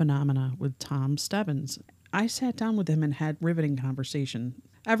State Phenomena with Tom Stebbins. I sat down with him and had riveting conversation.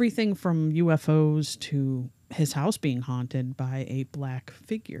 Everything from UFOs to his house being haunted by a black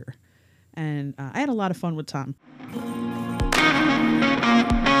figure. And I had a lot of fun with Tom.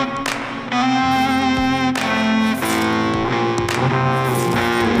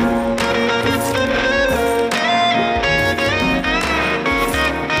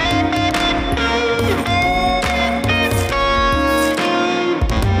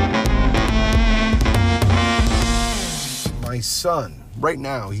 My son, right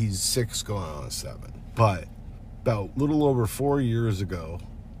now he's 6 going on 7, but about a little over 4 years ago,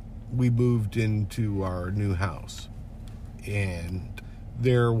 we moved into our new house, and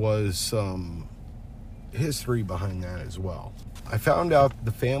there was some history behind that as well. I found out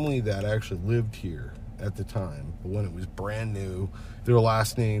the family that actually lived here at the time, when it was brand new, their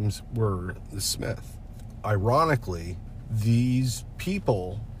last names were the Smith. Ironically, these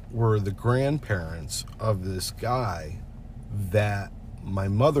people were the grandparents of this guy that my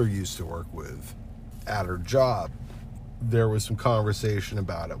mother used to work with at her job. There was some conversation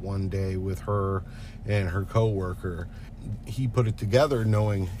about it one day with her and her coworker. He put it together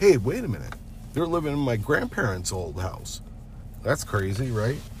knowing, hey, wait a minute, they're living in my grandparents' old house. That's crazy,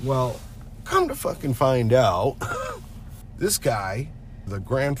 right? Well, come to fucking find out, this guy, the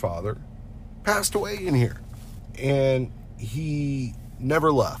grandfather, passed away in here, and he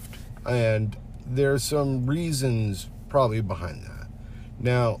never left. And there's some reasons probably behind that.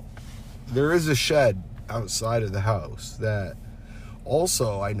 Now, there is a shed outside of the house that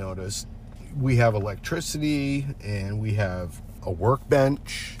also I noticed we have electricity and we have a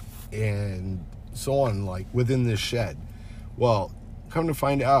workbench and so on, like within this shed. Well, come to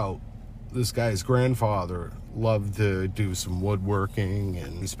find out, this guy's grandfather loved to do some woodworking,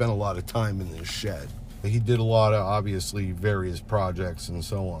 and he spent a lot of time in this shed. He did a lot of, obviously, various projects and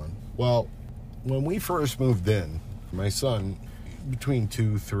so on. Well, when we first moved in, my son, between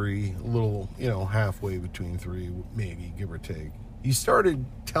 2, 3, a little, halfway between 3, maybe, give or take, he started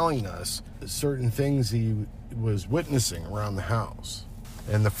telling us certain things he was witnessing around the house.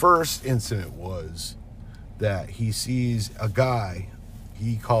 And the first incident was that he sees a guy,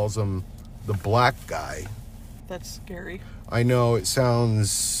 he calls him the black guy. That's scary. I know it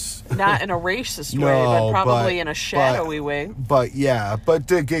sounds... Not in a racist way, but probably in a shadowy way. But yeah, but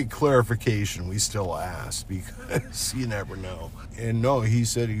to get clarification, we still ask, because you never know. And no, he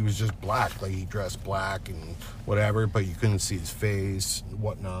said he was just black, like he dressed black and whatever, but you couldn't see his face and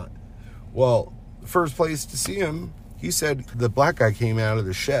whatnot. Well, the first place to see him, he said the black guy came out of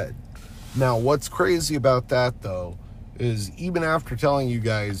the shed. Now, what's crazy about that, though, is even after telling you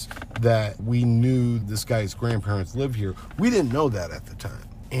guys that we knew this guy's grandparents lived here, we didn't know that at the time.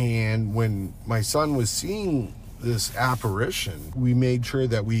 And when my son was seeing this apparition, we made sure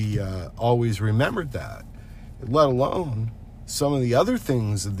that we always remembered that, let alone some of the other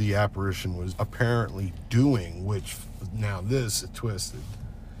things that the apparition was apparently doing, which now this is twisted.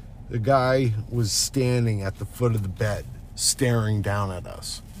 The guy was standing at the foot of the bed, staring down at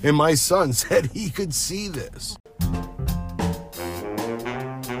us. And my son said he could see this.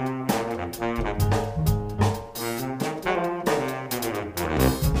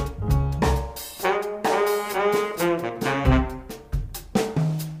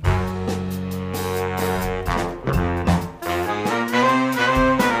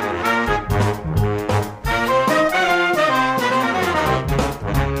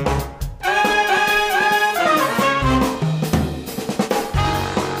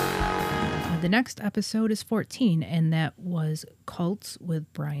 next episode is 14, and that was Cults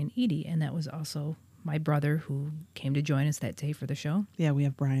with Brian Eady, and that was also my brother who came to join us that day for the show. Yeah, we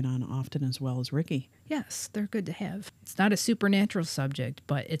have Brian on often as well as Ricky. Yes, they're good to have. It's not a supernatural subject,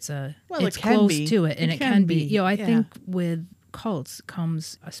 but it's it it's can close be. to it, and It it can can be. be, You know, I yeah. think with cults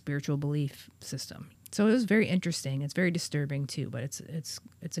comes a spiritual belief system. So it was very interesting. It's very disturbing too, but it's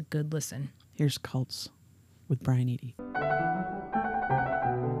a good listen. Here's Cults with Brian Eady.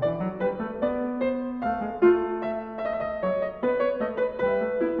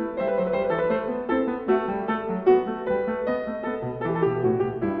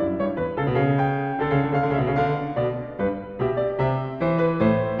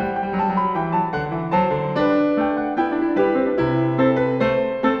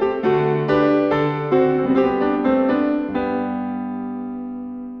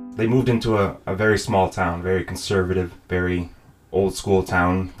 They moved into a very small town, very conservative, very old school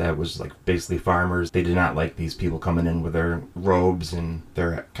town that was like basically farmers. They did not like these people coming in with their robes and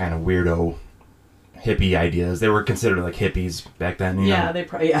their kind of weirdo hippie ideas. They were considered like hippies back then. You know? They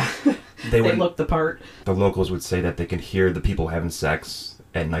probably They they would- looked the part. The locals would say that they could hear the people having sex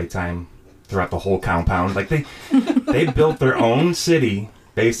at nighttime throughout the whole compound. Like they built their own city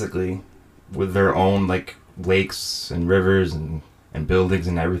basically with their own like lakes and rivers and buildings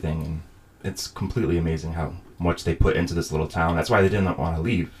and everything. And it's completely amazing how much they put into this little town. That's why they didn't want to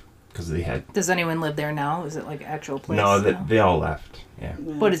leave, because they had... Does anyone live there now? Is it like actual place? No, they all left. Yeah.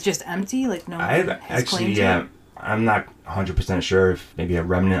 But it's just empty? Like no one I has actually, claim to yeah, it? I'm not 100% sure if maybe a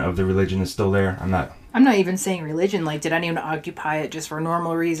remnant of the religion is still there. I'm not even saying religion. Like, did anyone occupy it just for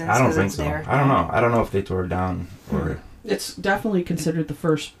normal reasons? I don't 'cause think it's so. there? I don't know. I don't know if they tore it down or... It's definitely considered the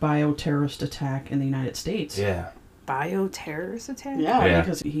first bioterrorist attack in the United States. Yeah. Bioterrorist attack? Yeah,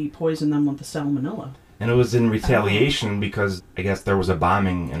 because he poisoned them with the salmonella. And it was in retaliation because I guess there was a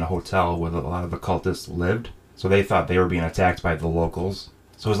bombing in a hotel where a lot of the cultists lived. So they thought they were being attacked by the locals.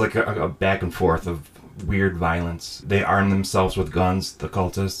 So it was like a back and forth of weird violence. They armed themselves with guns, the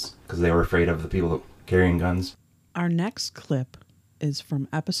cultists, because they were afraid of the people carrying guns. Our next clip is from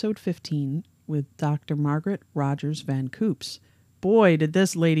episode 15 with Dr. Margaret Rogers Van Coops. Boy, did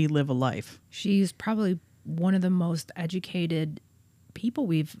this lady live a life. She's probably one of the most educated people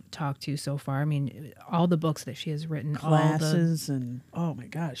we've talked to so far. I mean, all the books that she has written, Classes and, oh my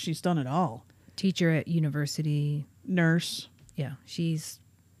gosh, she's done it all. Teacher at university. Nurse. Yeah, she's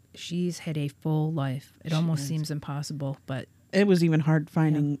had a full life. It almost seems impossible, but... It was even hard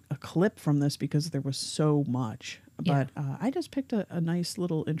finding a clip from this because there was so much. But I just picked a nice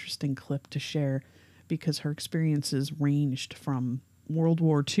little interesting clip to share because her experiences ranged from World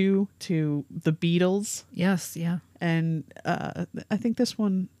War II to the Beatles. Yes, yeah. And I think this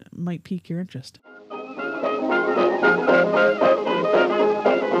one might pique your interest.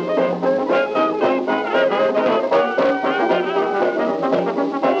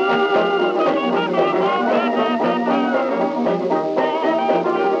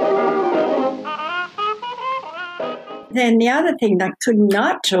 Then the other thing I could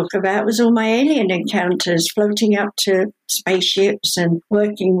not talk about was all my alien encounters, floating up to spaceships and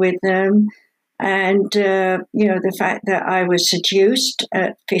working with them. And, the fact that I was seduced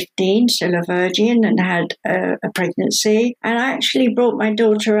at 15, still a virgin, and had a pregnancy. And I actually brought my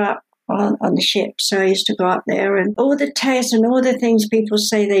daughter up on the ship. So I used to go up there, and all the tests and all the things people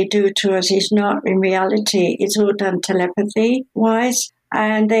say they do to us is not in reality. It's all done telepathy-wise.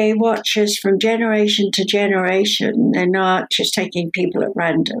 And they watch us from generation to generation. They're not just taking people at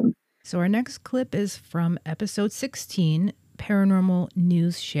random. So our next clip is from episode 16, Paranormal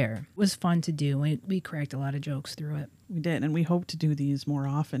News Share. It was fun to do. We cracked a lot of jokes through it. We did, and we hope to do these more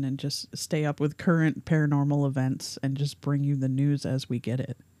often and just stay up with current paranormal events and just bring you the news as we get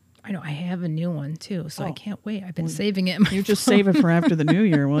it. I know, I have a new one too, so I Oh. can't wait. I've been saving it. You just save it for after the new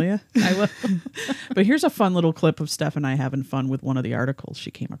year, will you? I will. But here's a fun little clip of Steph and I having fun with one of the articles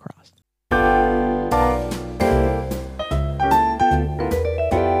she came across.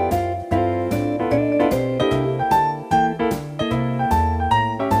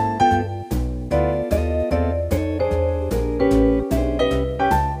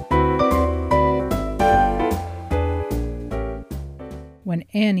 When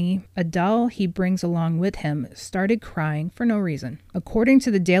Annie, a doll he brings along with him, started crying for no reason. According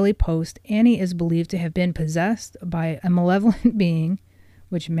to the Daily Post, Annie is believed to have been possessed by a malevolent being,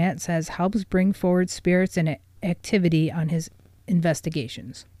 which Matt says helps bring forward spirits and activity on his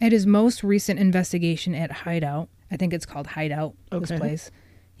investigations. At his most recent investigation at Hideout, I think it's called Hideout, this Okay. place,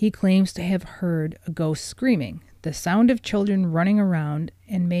 he claims to have heard a ghost screaming, the sound of children running around,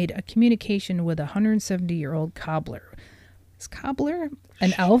 and made a communication with a 170-year-old cobbler. Is cobbler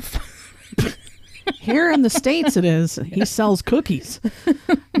an elf? Here in the States it is. He sells cookies.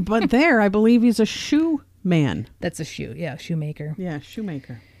 But there, I believe he's a shoe man. That's a shoe. Yeah, shoemaker. Yeah,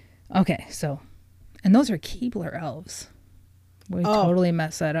 shoemaker. Okay, so, and those are Keebler elves. We totally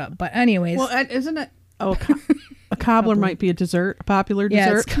messed that up. But anyways. Well, isn't it? Oh, a cobbler might be a dessert, a popular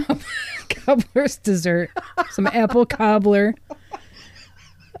dessert. Yeah, it's cobbler's dessert. Some apple cobbler.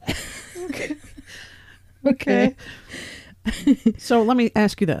 Okay. So let me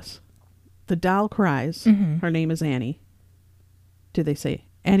ask you this. The doll cries. Mm-hmm. Her name is Annie. Do they say,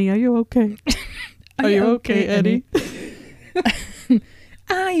 Annie, are you okay? Are you okay, Eddie?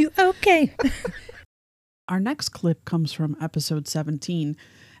 Are you okay? Our next clip comes from episode 17,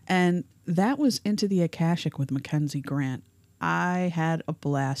 and that was Into the Akashic with Mackenzie Grant. I had a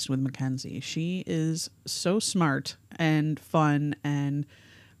blast with Mackenzie. She is so smart and fun and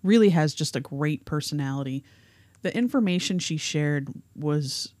really has just a great personality. The information she shared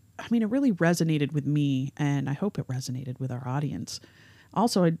was, I mean, it really resonated with me, and I hope it resonated with our audience.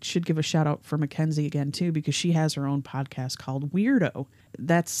 Also, I should give a shout out for Mackenzie again, too, because she has her own podcast called Weirdo.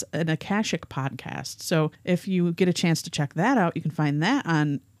 That's an Akashic podcast. So if you get a chance to check that out, you can find that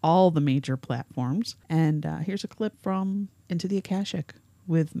on all the major platforms. And here's a clip from Into the Akashic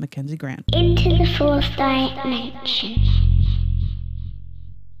with Mackenzie Grant. Into the fourth dimension.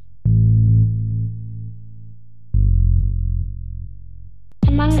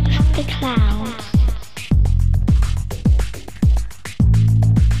 Amongst the clouds.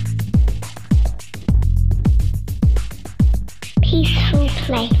 Peaceful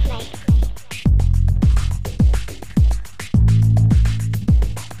place.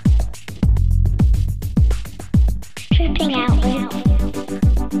 Tripping outward.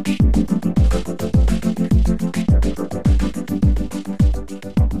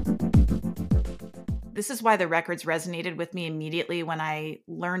 This is why the records resonated with me immediately when I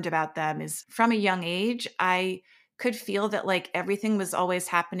learned about them. Is from a young age, I could feel that like everything was always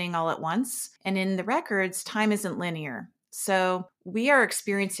happening all at once. And in the records, time isn't linear. So we are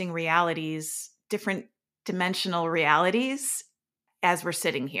experiencing realities, different dimensional realities as we're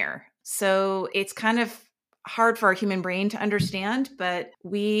sitting here. So it's kind of hard for our human brain to understand, but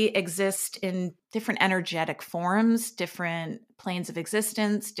we exist in different energetic forms, different planes of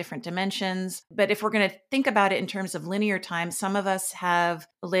existence, different dimensions. But if we're going to think about it in terms of linear time, some of us have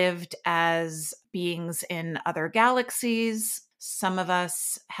lived as beings in other galaxies. Some of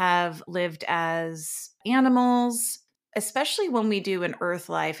us have lived as animals, especially when we do an Earth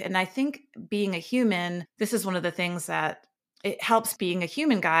life. And I think being a human, this is one of the things that it helps being a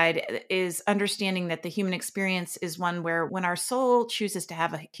human guide, is understanding that the human experience is one where when our soul chooses to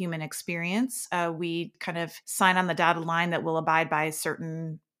have a human experience, we kind of sign on the dotted line that we'll abide by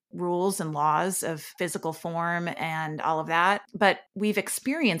certain rules and laws of physical form and all of that. But we've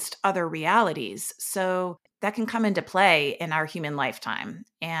experienced other realities. So that can come into play in our human lifetime.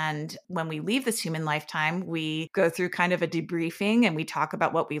 And when we leave this human lifetime, we go through kind of a debriefing and we talk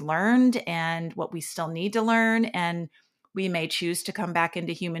about what we learned and what we still need to learn. And we may choose to come back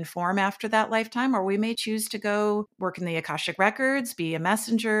into human form after that lifetime, or we may choose to go work in the Akashic Records, be a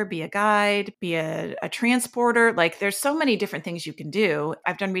messenger, be a guide, be a transporter. Like there's so many different things you can do.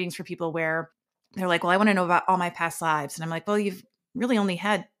 I've done readings for people where they're like, well, I want to know about all my past lives. And I'm like, well, you've really only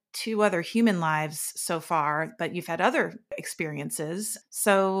had 2 other human lives so far, but you've had other experiences.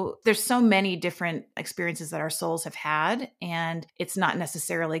 So there's so many different experiences that our souls have had. And it's not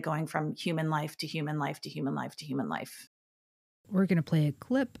necessarily going from human life to human life to human life to human life. We're going to play a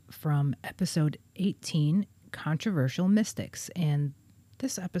clip from episode 18, Controversial Mystics. And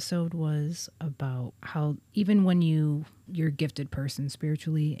this episode was about how even when you're a gifted person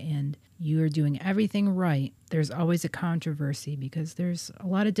spiritually and you are doing everything right, there's always a controversy because there's a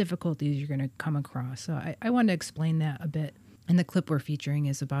lot of difficulties you're going to come across. So I want to explain that a bit. And the clip we're featuring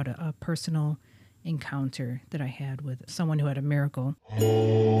is about a personal encounter that I had with someone who had a miracle.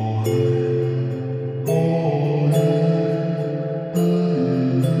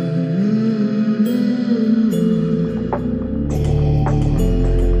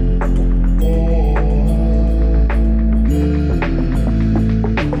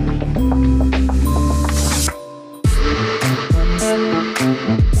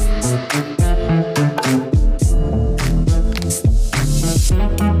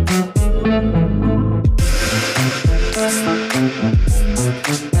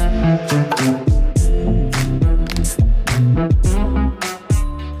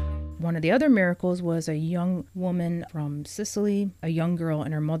 The other miracles was a young woman from Sicily, a young girl,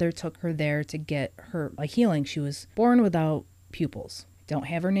 and her mother took her there to get her a healing. She was born without pupils. Don't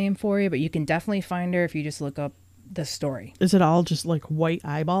have her name for you, but you can definitely find her if you just look up the story. Is it all just like white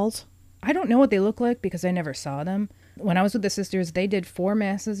eyeballs? I don't know what they look like because I never saw them. When I was with the sisters, they did 4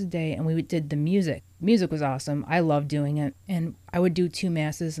 masses a day, and we did the music. Music was awesome. I loved doing it. And I would do 2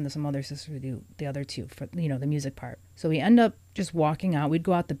 masses, and some other sisters would do the other 2 for, the music part. So we end up just walking out. We'd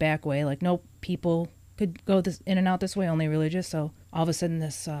go out the back way. Like, no people could go in and out this way, only religious. So all of a sudden,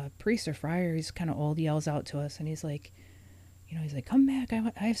 this priest or friar, he's kind of old, yells out to us, and he's like, he's like, come back.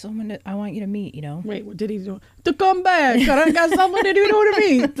 I have someone I want you to meet, Wait, what did he do? To come back. I got someone to do to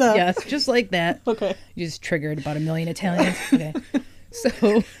meet. Yes, just like that. Okay. You just triggered about 1 million Italians. Okay.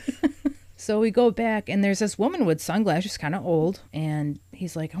 So we go back, and there's this woman with sunglasses, kind of old, and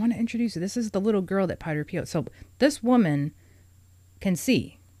he's like, I want to introduce you. This is the little girl that Padre Pio. So this woman can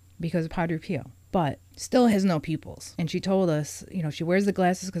see because of Padre Pio, but still has no pupils. And she told us, she wears the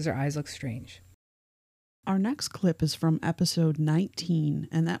glasses because her eyes look strange. Our next clip is from episode 19,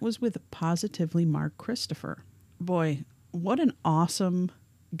 and that was with Positively Mark Christopher. Boy, what an awesome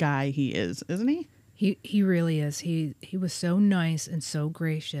guy he is, isn't he? He really is. He was so nice and so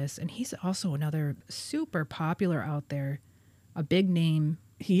gracious, and he's also another super popular out there, a big name.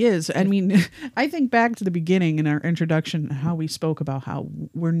 He is. I mean, I think back to the beginning in our introduction, how we spoke about how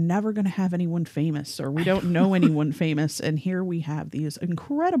we're never going to have anyone famous, or we don't know anyone famous. And here we have these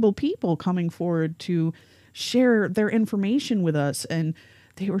incredible people coming forward to share their information with us. And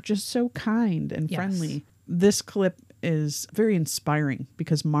they were just so kind and friendly. This clip is very inspiring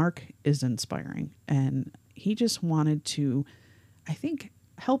because Mark is inspiring. And he just wanted to, I think,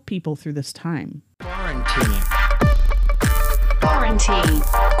 help people through this time. Quarantine.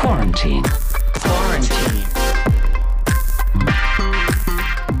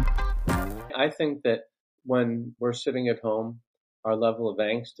 I think that when we're sitting at home, our level of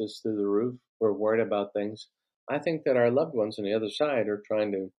angst is through the roof. We're worried about things. I think that our loved ones on the other side are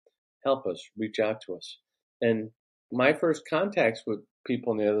trying to help us, reach out to us. And my first contacts with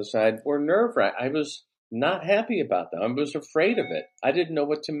people on the other side were nerve-wracking. I was not happy about them. I was afraid of it. I didn't know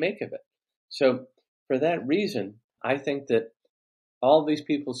what to make of it. So for that reason, I think that all these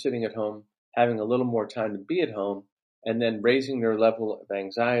people sitting at home, having a little more time to be at home, and then raising their level of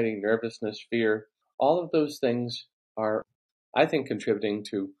anxiety, nervousness, fear, all of those things are, I think, contributing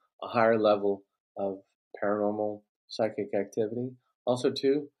to a higher level of paranormal psychic activity. Also,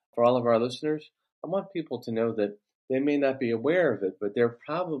 too, for all of our listeners, I want people to know that they may not be aware of it, but they're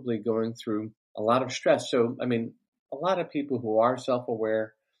probably going through a lot of stress. So, I mean, a lot of people who are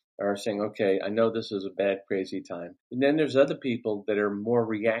self-aware are saying, okay, I know this is a bad, crazy time. And then there's other people that are more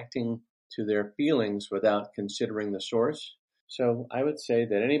reacting to their feelings without considering the source. So I would say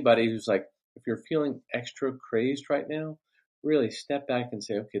that anybody who's like, if you're feeling extra crazed right now, really step back and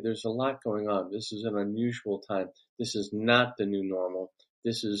say, okay, there's a lot going on. This is an unusual time. This is not the new normal.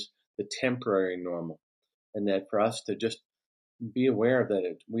 This is the temporary normal. And that for us to just be aware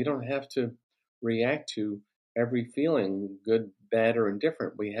that we don't have to react to every feeling, good, bad, or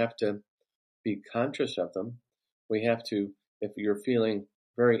indifferent. We have to be conscious of them. We have to, if you're feeling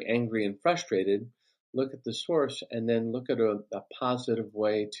very angry and frustrated, look at the source and then look at a positive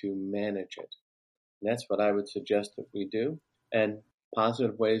way to manage it. And that's what I would suggest that we do. And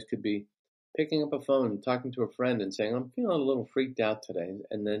positive ways could be picking up a phone, talking to a friend and saying, I'm feeling a little freaked out today.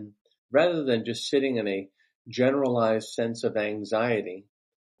 And then rather than just sitting in a generalized sense of anxiety,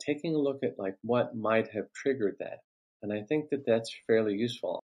 taking a look at like what might have triggered that. And I think that that's fairly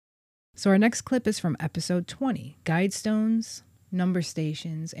useful. So our next clip is from episode 20, Guidestones, Number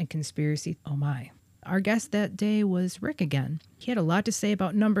Stations, and Conspiracy. Oh my. Our guest that day was Rick again. He had a lot to say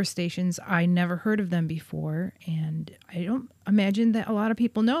about number stations. I never heard of them before, and I don't imagine that a lot of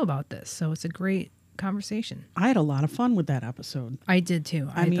people know about this. So it's a great conversation. I had a lot of fun with that episode. I did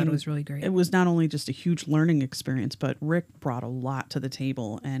too. I thought it was really great. It was not only just a huge learning experience, but Rick brought a lot to the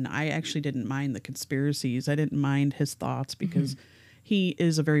table, and I actually didn't mind the conspiracies. I didn't mind his thoughts because he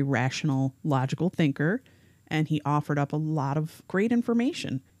is a very rational, logical thinker, and he offered up a lot of great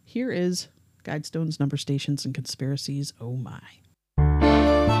information. Here is Guidestones, Number Stations, and Conspiracies. Oh my.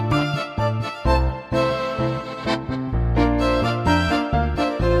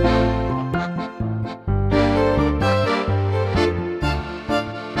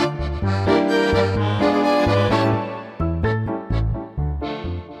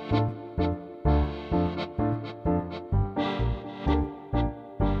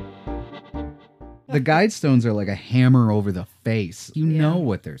 The Guidestones are like a hammer over the face. You know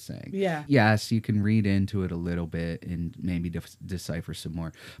what they're saying. Yeah. Yes, you can read into it a little bit and maybe decipher some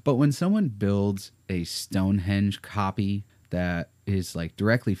more. But when someone builds a Stonehenge copy that is like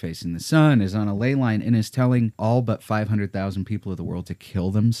directly facing the sun, is on a ley line, and is telling all but 500,000 people of the world to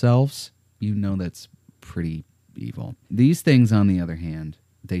kill themselves, you know that's pretty evil. These things, on the other hand,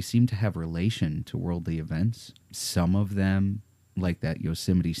 they seem to have relation to worldly events. Some of them, like that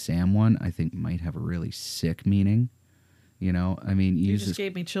Yosemite Sam one, I think might have a really sick meaning. You know, I mean, you just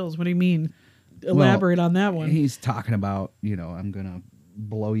gave me chills. What do you mean? Elaborate on that one. He's talking about, you know, I'm going to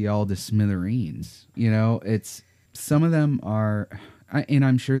blow you all to smithereens. You know, it's some of them are, and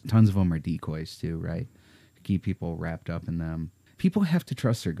I'm sure tons of them are decoys too, right? Keep people wrapped up in them. People have to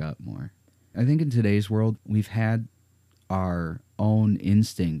trust their gut more. I think in today's world, we've had our own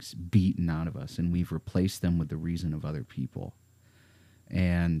instincts beaten out of us, and we've replaced them with the reason of other people.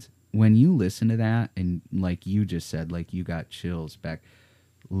 And when you listen to that, and like you just said, like you got chills back,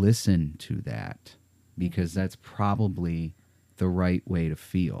 listen to that, because that's probably the right way to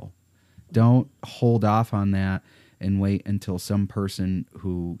feel. Don't hold off on that and wait until some person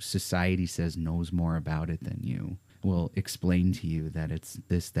who society says knows more about it than you will explain to you that it's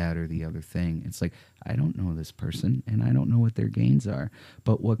this, that, or the other thing. It's like, I don't know this person, and I don't know what their gains are.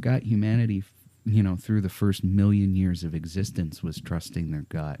 But what got humanity, you know, through the first 1,000,000 years of existence was trusting their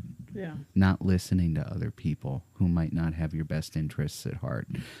gut. Yeah. Not listening to other people who might not have your best interests at heart.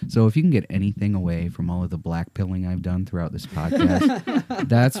 So if you can get anything away from all of the black pilling I've done throughout this podcast,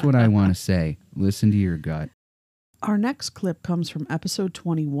 that's what I want to say. Listen to your gut. Our next clip comes from episode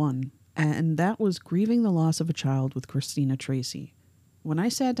 21, and that was Grieving the Loss of a Child with Christina Tracy. When I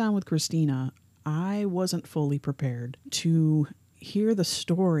sat down with Christina, I wasn't fully prepared to hear the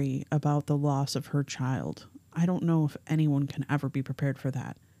story about the loss of her child. I don't know if anyone can ever be prepared for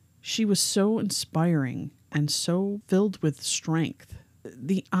that. She was so inspiring and so filled with strength.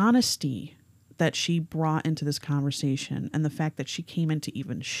 The honesty that she brought into this conversation and the fact that she came in to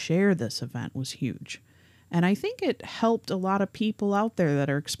even share this event was huge. And I think it helped a lot of people out there that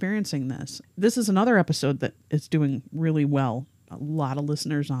are experiencing this. This is another episode that is doing really well. A lot of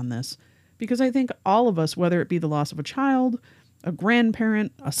listeners on this. Because I think all of us, whether it be the loss of a child, a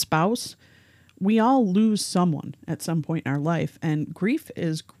grandparent, a spouse, we all lose someone at some point in our life. And grief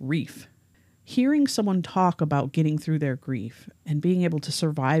is grief. Hearing someone talk about getting through their grief and being able to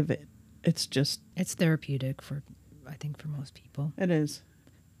survive it, it's therapeutic for most people. It is.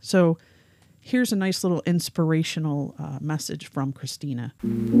 So here's a nice little inspirational message from Christina.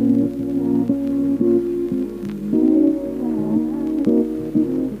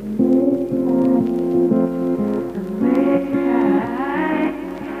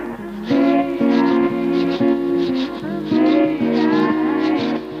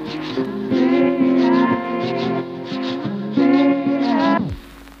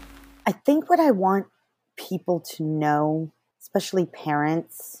 I think what I want people to know, especially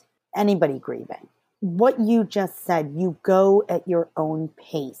parents, anybody grieving, what you just said, you go at your own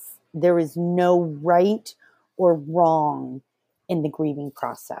pace. There is no right or wrong in the grieving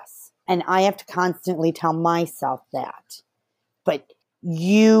process. And I have to constantly tell myself that. But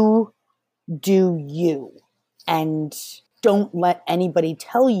you do you. And don't let anybody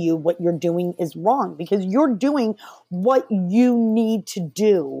tell you what you're doing is wrong, because you're doing what you need to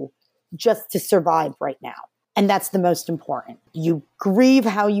do just to survive right now. And that's the most important. You grieve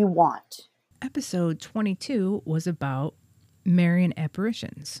how you want. Episode 22 was about Marian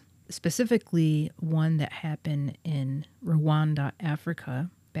apparitions, specifically one that happened in Rwanda, Africa,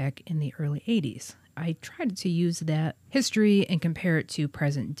 back in the early 80s. I tried to use that history and compare it to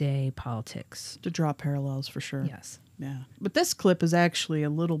present day politics. To draw parallels, for sure. Yes. Yeah. But this clip is actually a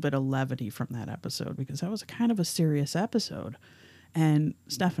little bit of levity from that episode, because that was kind of a serious episode. And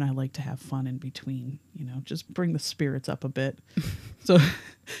Steph and I like to have fun in between, you know, just bring the spirits up a bit. So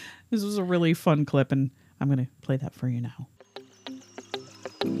this was a really fun clip, and I'm going to play that for you now.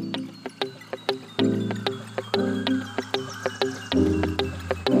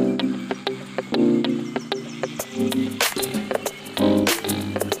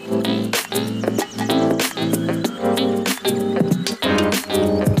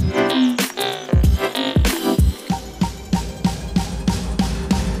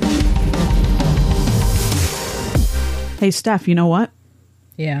 Hey, Steph, you know what?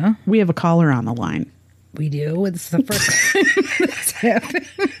 Yeah? We have a caller on the line. We do? It's the first time that's happened.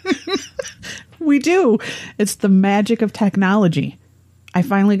 We do. It's the magic of technology. I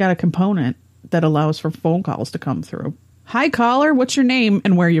finally got a component that allows for phone calls to come through. Hi, caller. What's your name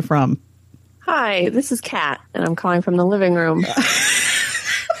and where are you from? Hi, this is Kat, and I'm calling from the living room.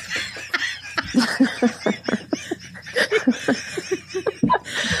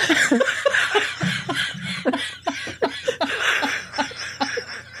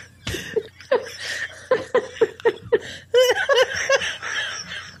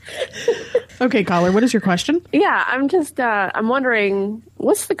 Okay, caller, what is your question? Yeah, I'm wondering,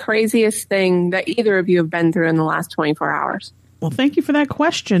 what's the craziest thing that either of you have been through in the last 24 hours? Well, thank you for that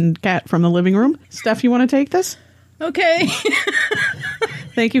question, Kat from the living room. Steph, you want to take this? Okay.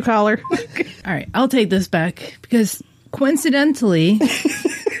 Thank you, caller. All right, I'll take this back because coincidentally,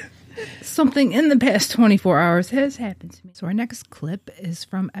 something in the past 24 hours has happened to me. So our next clip is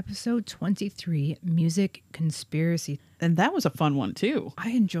from episode 23, Music Conspiracy. And that was a fun one, too. I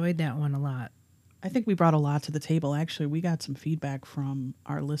enjoyed that one a lot. I think we brought a lot to the table. Actually, we got some feedback from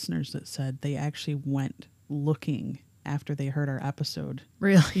our listeners that said they actually went looking after they heard our episode.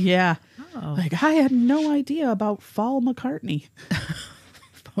 Really? Yeah. Oh. Like, I had no idea about Paul McCartney.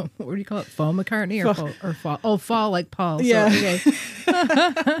 What do you call it? Paul McCartney or fall? Oh, fall like Paul. Yeah. So,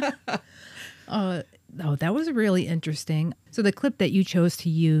 okay. Oh, that was really interesting. So the clip that you chose to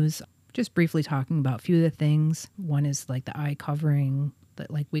use, just briefly talking about a few of the things. One is like the eye covering, that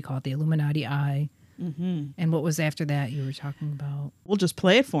like we call it the Illuminati eye. Mm-hmm. And what was after that you were talking about? We'll just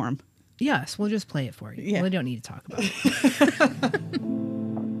play it for him. Yes, we'll just play it for you. Yeah. We don't need to talk about it.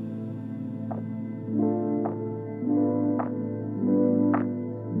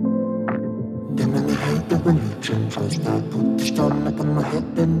 The religion first, I put the stone up on my head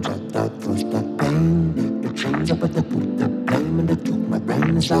and dropped out first. That pain, the chains up at the put the blame and they took my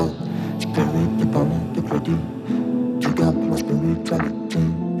brain is out. Spirit upon it, the gritty, took up my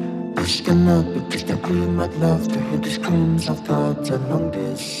spirituality. This cannot be just a dream. I'd love to hear the screams of thoughts along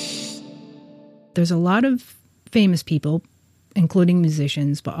this. There's a lot of famous people, including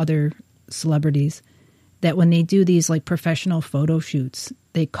musicians, but other celebrities, that when they do these like professional photo shoots,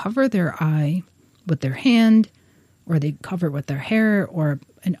 they cover their eye with their hand, or they cover it with their hair or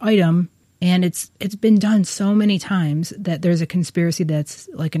an item. And it's been done so many times that there's a conspiracy that's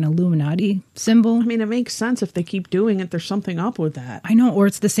like an Illuminati symbol. I mean, it makes sense if they keep doing it. There's something up with that. I know, or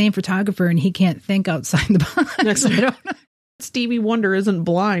it's the same photographer and he can't think outside the box. I don't know. Stevie Wonder isn't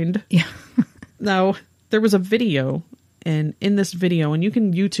blind. Yeah. Now, there was a video, and in this video, and you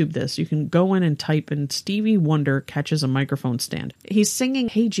can YouTube this, you can go in and type in Stevie Wonder catches a microphone stand. He's singing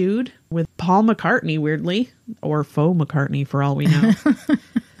Hey Jude with Paul McCartney, weirdly, or faux McCartney for all we know.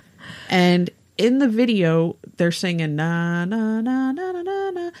 And in the video, they're singing na, na, na, na, na, na,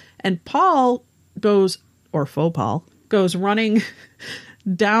 na. And Paul goes, or faux Paul, goes running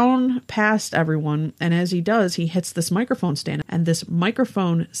down past everyone, and as he does, he hits this microphone stand, and this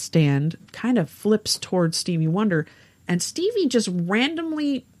microphone stand kind of flips towards Stevie Wonder, and Stevie just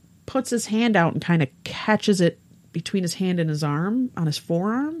randomly puts his hand out and kind of catches it between his hand and his arm, on his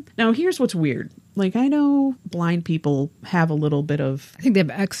forearm. Now, here's what's weird. Like, I know blind people have a little bit of... I think they have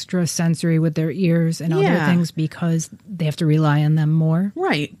extra sensory with their ears and other things because they have to rely on them more.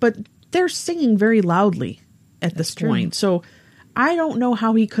 Right, but they're singing very loudly at this point, so I don't know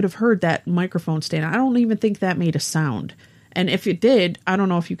how he could have heard that microphone stand. I don't even think that made a sound. And if it did, I don't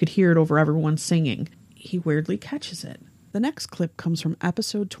know if you could hear it over everyone singing. He weirdly catches it. The next clip comes from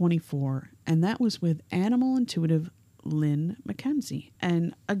episode 24, and that was with animal intuitive Lynn McKenzie.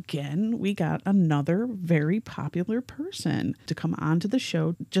 And again, we got another very popular person to come onto the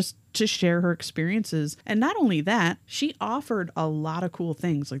show just to share her experiences. And not only that, she offered a lot of cool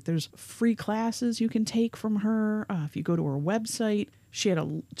things. Like there's free classes you can take from her. If you go to her website, she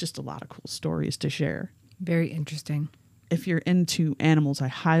had just a lot of cool stories to share. Very interesting. If you're into animals, I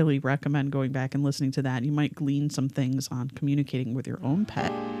highly recommend going back and listening to that. You might glean some things on communicating with your own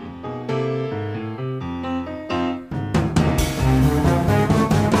pet.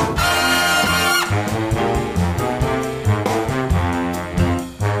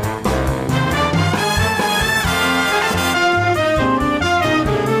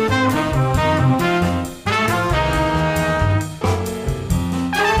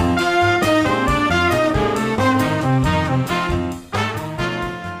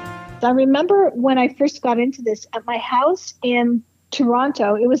 I remember when I first got into this at my house in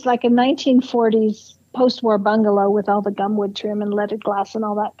Toronto, it was like a 1940s post-war bungalow with all the gumwood trim and leaded glass and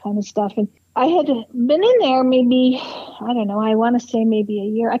all that kind of stuff. And I had been in there maybe, I don't know, I want to say maybe a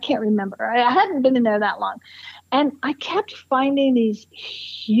year. I can't remember. I hadn't been in there that long. And I kept finding these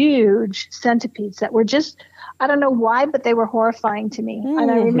huge centipedes that were just, I don't know why, but they were horrifying to me. And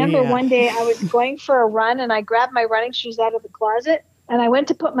I remember one day I was going for a run and I grabbed my running shoes out of the closet. And I went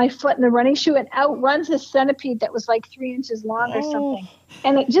to put my foot in the running shoe and out runs this centipede that was like 3 inches long or something.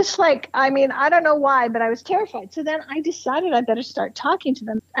 And it just like, I mean, I don't know why, but I was terrified. So then I decided I better start talking to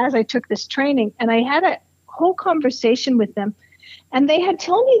them as I took this training. And I had a whole conversation with them. And they had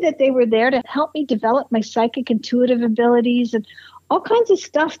told me that they were there to help me develop my psychic intuitive abilities and all kinds of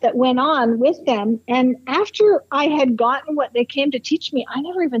stuff that went on with them. And after I had gotten what they came to teach me, I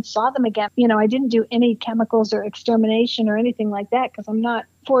never even saw them again. You know, I didn't do any chemicals or extermination or anything like that because I'm not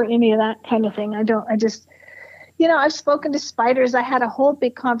for any of that kind of thing. I just, I've spoken to spiders. I had a whole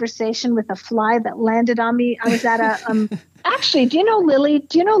big conversation with a fly that landed on me. I was at a, actually, do you know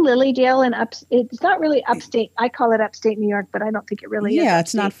Lilydale it's not really upstate. I call it upstate New York, but I don't think it really is. Yeah,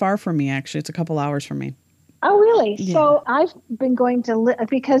 it's not far from me, actually. It's a couple hours from me. Oh, really? Yeah. So I've been going to,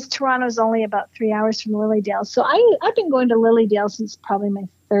 because Toronto's only about 3 hours from Lilydale. So I've been going to Lilydale since probably my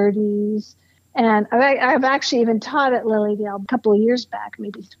 30s. And I've actually even taught at Lilydale a couple of years back,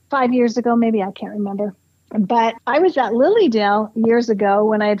 maybe 5 years ago, maybe, I can't remember. But I was at Lilydale years ago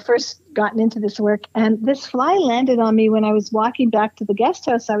when I had first gotten into this work, and this fly landed on me when I was walking back to the guest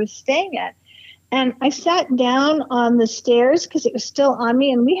house I was staying at. And I sat down on the stairs because it was still on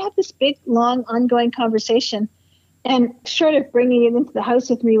me, and we had this big, long, ongoing conversation. And short of bringing it into the house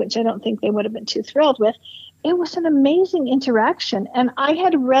with me, which I don't think they would have been too thrilled with, it was an amazing interaction. And I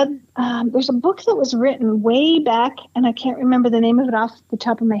had read, there's a book that was written way back, and I can't remember the name of it off the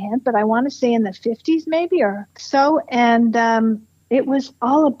top of my head, but I want to say in the 50s maybe or so. And it was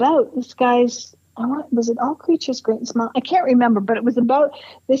all about this guy's, was it All Creatures Great and Small? I can't remember, but it was about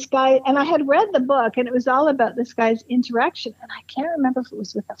this guy. And I had read the book, and it was all about this guy's interaction. And I can't remember if it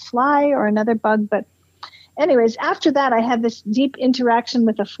was with a fly or another bug, but anyways, after that, I had this deep interaction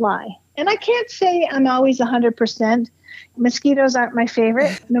with a fly. And I can't say I'm always 100%. Mosquitoes aren't my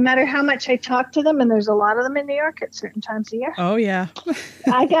favorite, no matter how much I talk to them. And there's a lot of them in New York at certain times of year. Oh, yeah.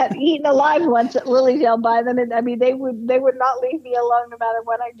 I got eaten alive once at Lilydale by them. And I mean, they would not leave me alone no matter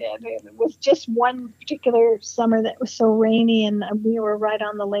what I did. It was just one particular summer that was so rainy, and we were right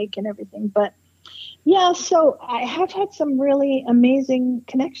on the lake and everything. But yeah, so I have had some really amazing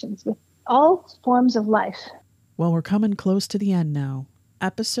connections with all forms of life. Well, we're coming close to the end now.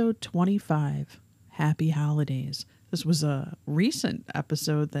 Episode 25, Happy Holidays. This was a recent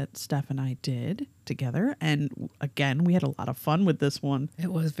episode that Steph and I did together. And again, we had a lot of fun with this one.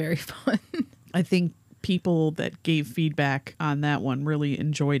 It was very fun. I think people that gave feedback on that one really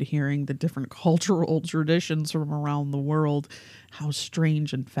enjoyed hearing the different cultural traditions from around the world, how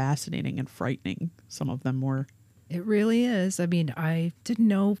strange and fascinating and frightening some of them were. It really is. I mean, I didn't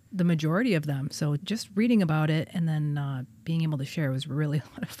know the majority of them. So just reading about it and then being able to share was really a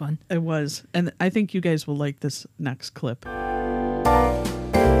lot of fun. It was. And I think you guys will like this next clip.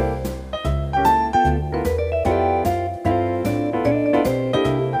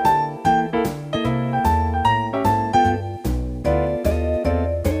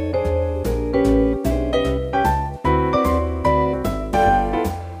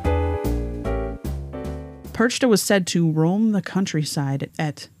 Perchta was said to roam the countryside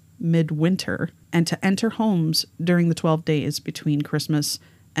at midwinter and to enter homes during the 12 days between Christmas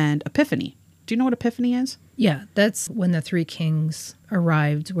and Epiphany. Do you know what Epiphany is? Yeah, that's when the three kings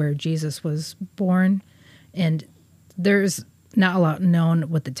arrived where Jesus was born. And there's not a lot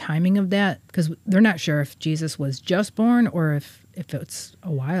known with the timing of that because they're not sure if Jesus was just born or if it's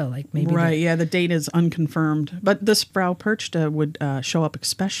a while, like maybe. Right, yeah, the date is unconfirmed. But this Frau Perchta would show up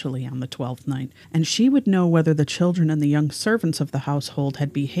especially on the 12th night, and she would know whether the children and the young servants of the household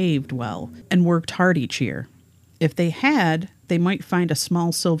had behaved well and worked hard each year. If they had, they might find a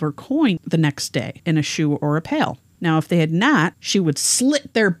small silver coin the next day in a shoe or a pail. Now, if they had not, she would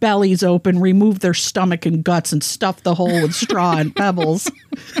slit their bellies open, remove their stomach and guts, and stuff the hole with straw and pebbles.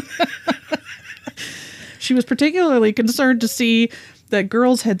 She was particularly concerned to see that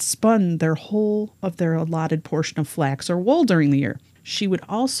girls had spun their whole of their allotted portion of flax or wool during the year. She would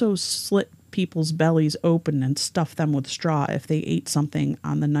also slit people's bellies open and stuff them with straw if they ate something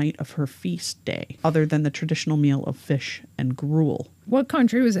on the night of her feast day, other than the traditional meal of fish and gruel. What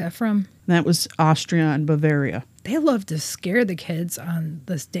country was that from? That was Austria and Bavaria. They love to scare the kids on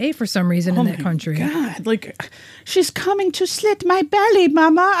this day for some reason in that country. God, like, she's coming to slit my belly,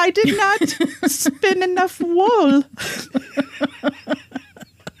 Mama. I did not spin enough wool.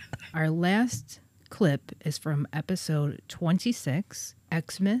 Our last clip is from episode 26,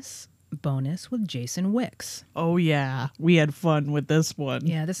 Xmas bonus with Jason Wicks. Oh, yeah. We had fun with this one.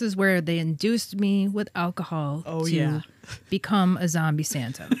 Yeah, this is where they induced me with alcohol to become a zombie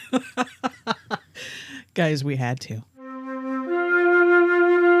Santa. Guys, we had to.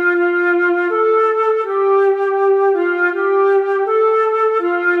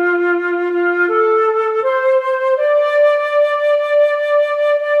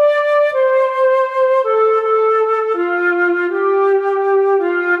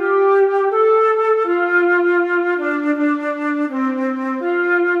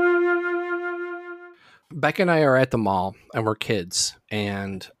 Becky and I are at the mall, and we're kids,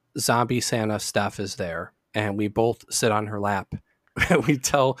 and Zombie Santa Steph is there, and we both sit on her lap. We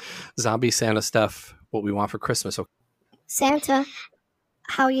tell Zombie Santa Steph what we want for Christmas. Santa,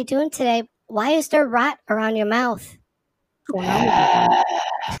 how are you doing today? Why is there rot around your mouth?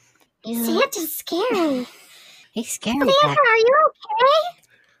 Santa's scary. He's scary. Santa, are you okay?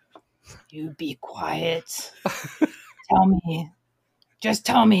 You be quiet. Just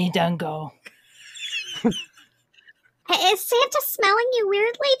tell me, Dungo. Is Santa smelling you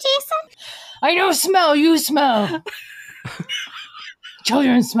weirdly, Jason? I don't smell, you smell.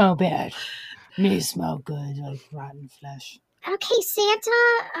 Children smell bad. Me smell good, like rotten flesh. Okay, Santa,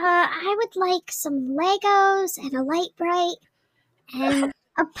 I would like some Legos and a light bright and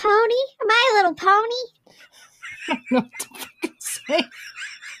a pony. My little pony. I don't know what to fucking say.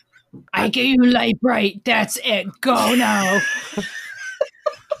 I get you light bright. That's it. Go now.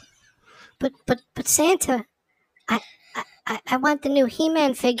 But Santa, I want the new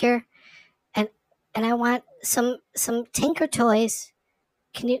He-Man figure, and I want some Tinker toys.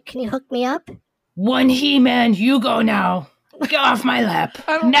 Can you hook me up? One He-Man, you go now. Get off my lap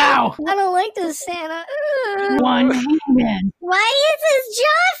now. I don't like this, Santa. One He-Man. Why is his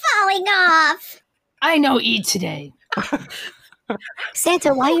jaw falling off? I know. Eat today.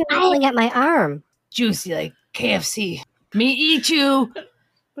 Santa, why are you pulling at my arm? Juicy like KFC. Me eat you.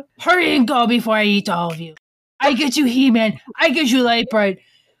 Hurry and go before I eat all of you. I get you, He-Man. I get you, Light Bright.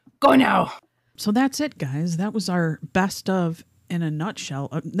 Go now. So that's it, guys. That was our best of in a nutshell.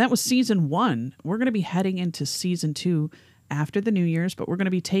 That was season 1. We're going to be heading into season 2 after the New Year's, but we're going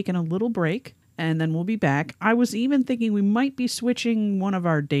to be taking a little break, and then we'll be back. I was even thinking we might be switching one of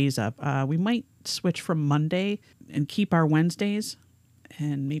our days up. We might switch from Monday and keep our Wednesdays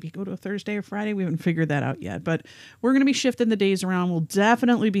and maybe go to a Thursday or Friday. We haven't figured that out yet, but we're going to be shifting the days around. We'll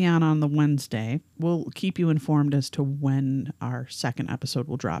definitely be on the Wednesday. We'll keep you informed as to when our second episode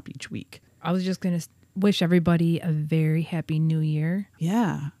will drop each week. I was just going to wish everybody a very happy New Year.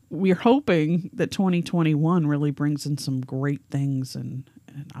 Yeah. We're hoping that 2021 really brings in some great things and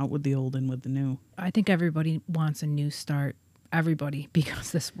out with the old and with the new. I think everybody wants a new start. Everybody,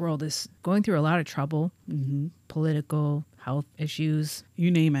 because this world is going through a lot of trouble, political, health issues.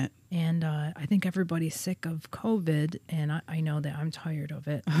 You name it. And I think everybody's sick of COVID, and I know that I'm tired of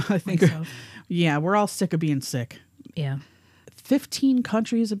it. I think, yeah, we're all sick of being sick. Yeah. 15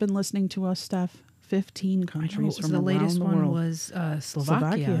 countries have been listening to us, Steph. 15 countries from around the world. The latest one was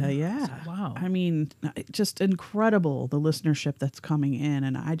Slovakia. Yeah. So, wow. I mean, just incredible, the listenership that's coming in,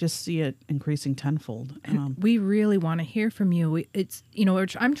 and I just see it increasing tenfold. We really want to hear from you. It's,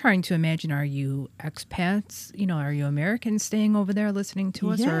 I'm trying to imagine, are you expats? Are you Americans staying over there listening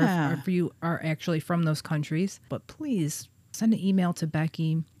to us? Yeah. Or if you are actually from those countries? But please send an email to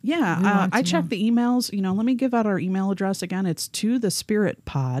Becky. Yeah, I checked the emails. Let me give out our email address again. It's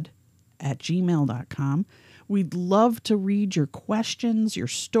tothespiritpod@gmail.com. We'd love to read your questions, your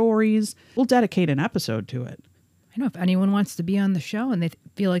stories. We'll dedicate an episode to it. I know if anyone wants to be on the show and they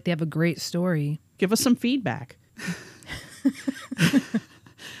feel like they have a great story, give us some feedback.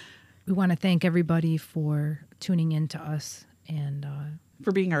 We want to thank everybody for tuning in to us and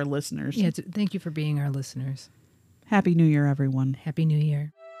for being our listeners. Yeah, thank you for being our listeners. Happy New Year, everyone. Happy New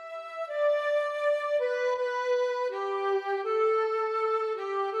Year.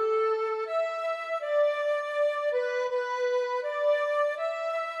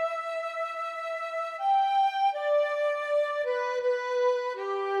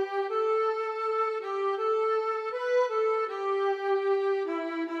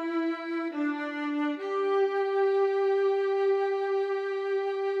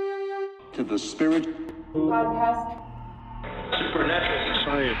 To the Spirit Podcast. Supernatural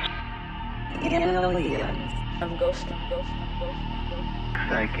Science. Aliens. I'm ghost.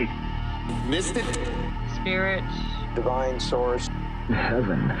 Psychic. Mystic. Spirits. Divine Source.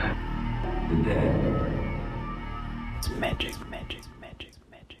 Heaven. The dead. It's magic.